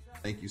in,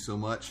 thank you so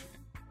much.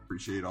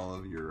 Appreciate all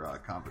of your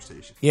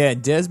conversation. Yeah,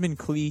 Desmond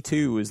Clee,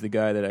 too, was the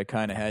guy that I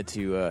kind of had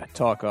to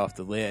talk off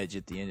the ledge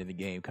at the end of the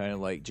game, kind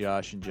of like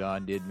Josh and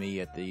John did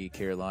me at the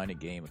Carolina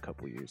game a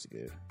couple years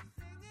ago.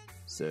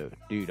 So,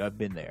 dude, I've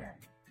been there.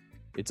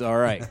 It's all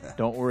right.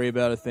 Don't worry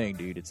about a thing,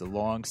 dude. It's a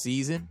long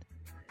season.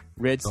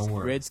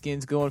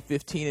 Redskins going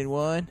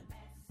 15-1.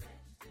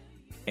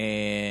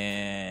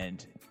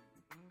 And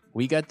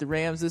we got the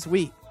Rams this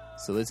week.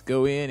 So let's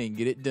go in and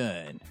get it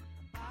done.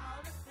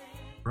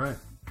 Right.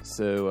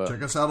 So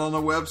check us out on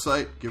the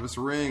website. Give us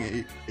a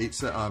ring.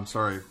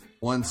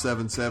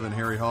 177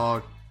 Harry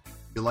Hog. If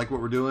you like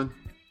what we're doing,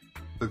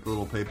 click the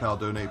little PayPal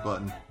donate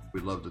button.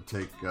 We'd love to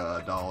take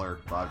 $1,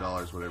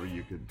 $5, whatever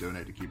you could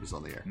donate to keep us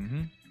on the air.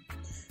 Mm-hmm.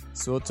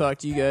 So we'll talk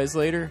to you guys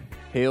later.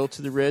 Hail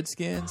to the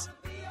Redskins.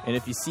 And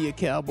if you see a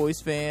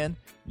Cowboys fan,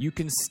 you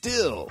can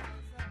still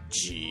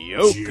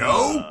joke 'em.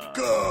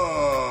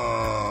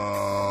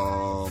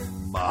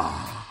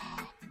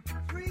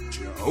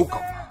 Joke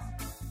 'em.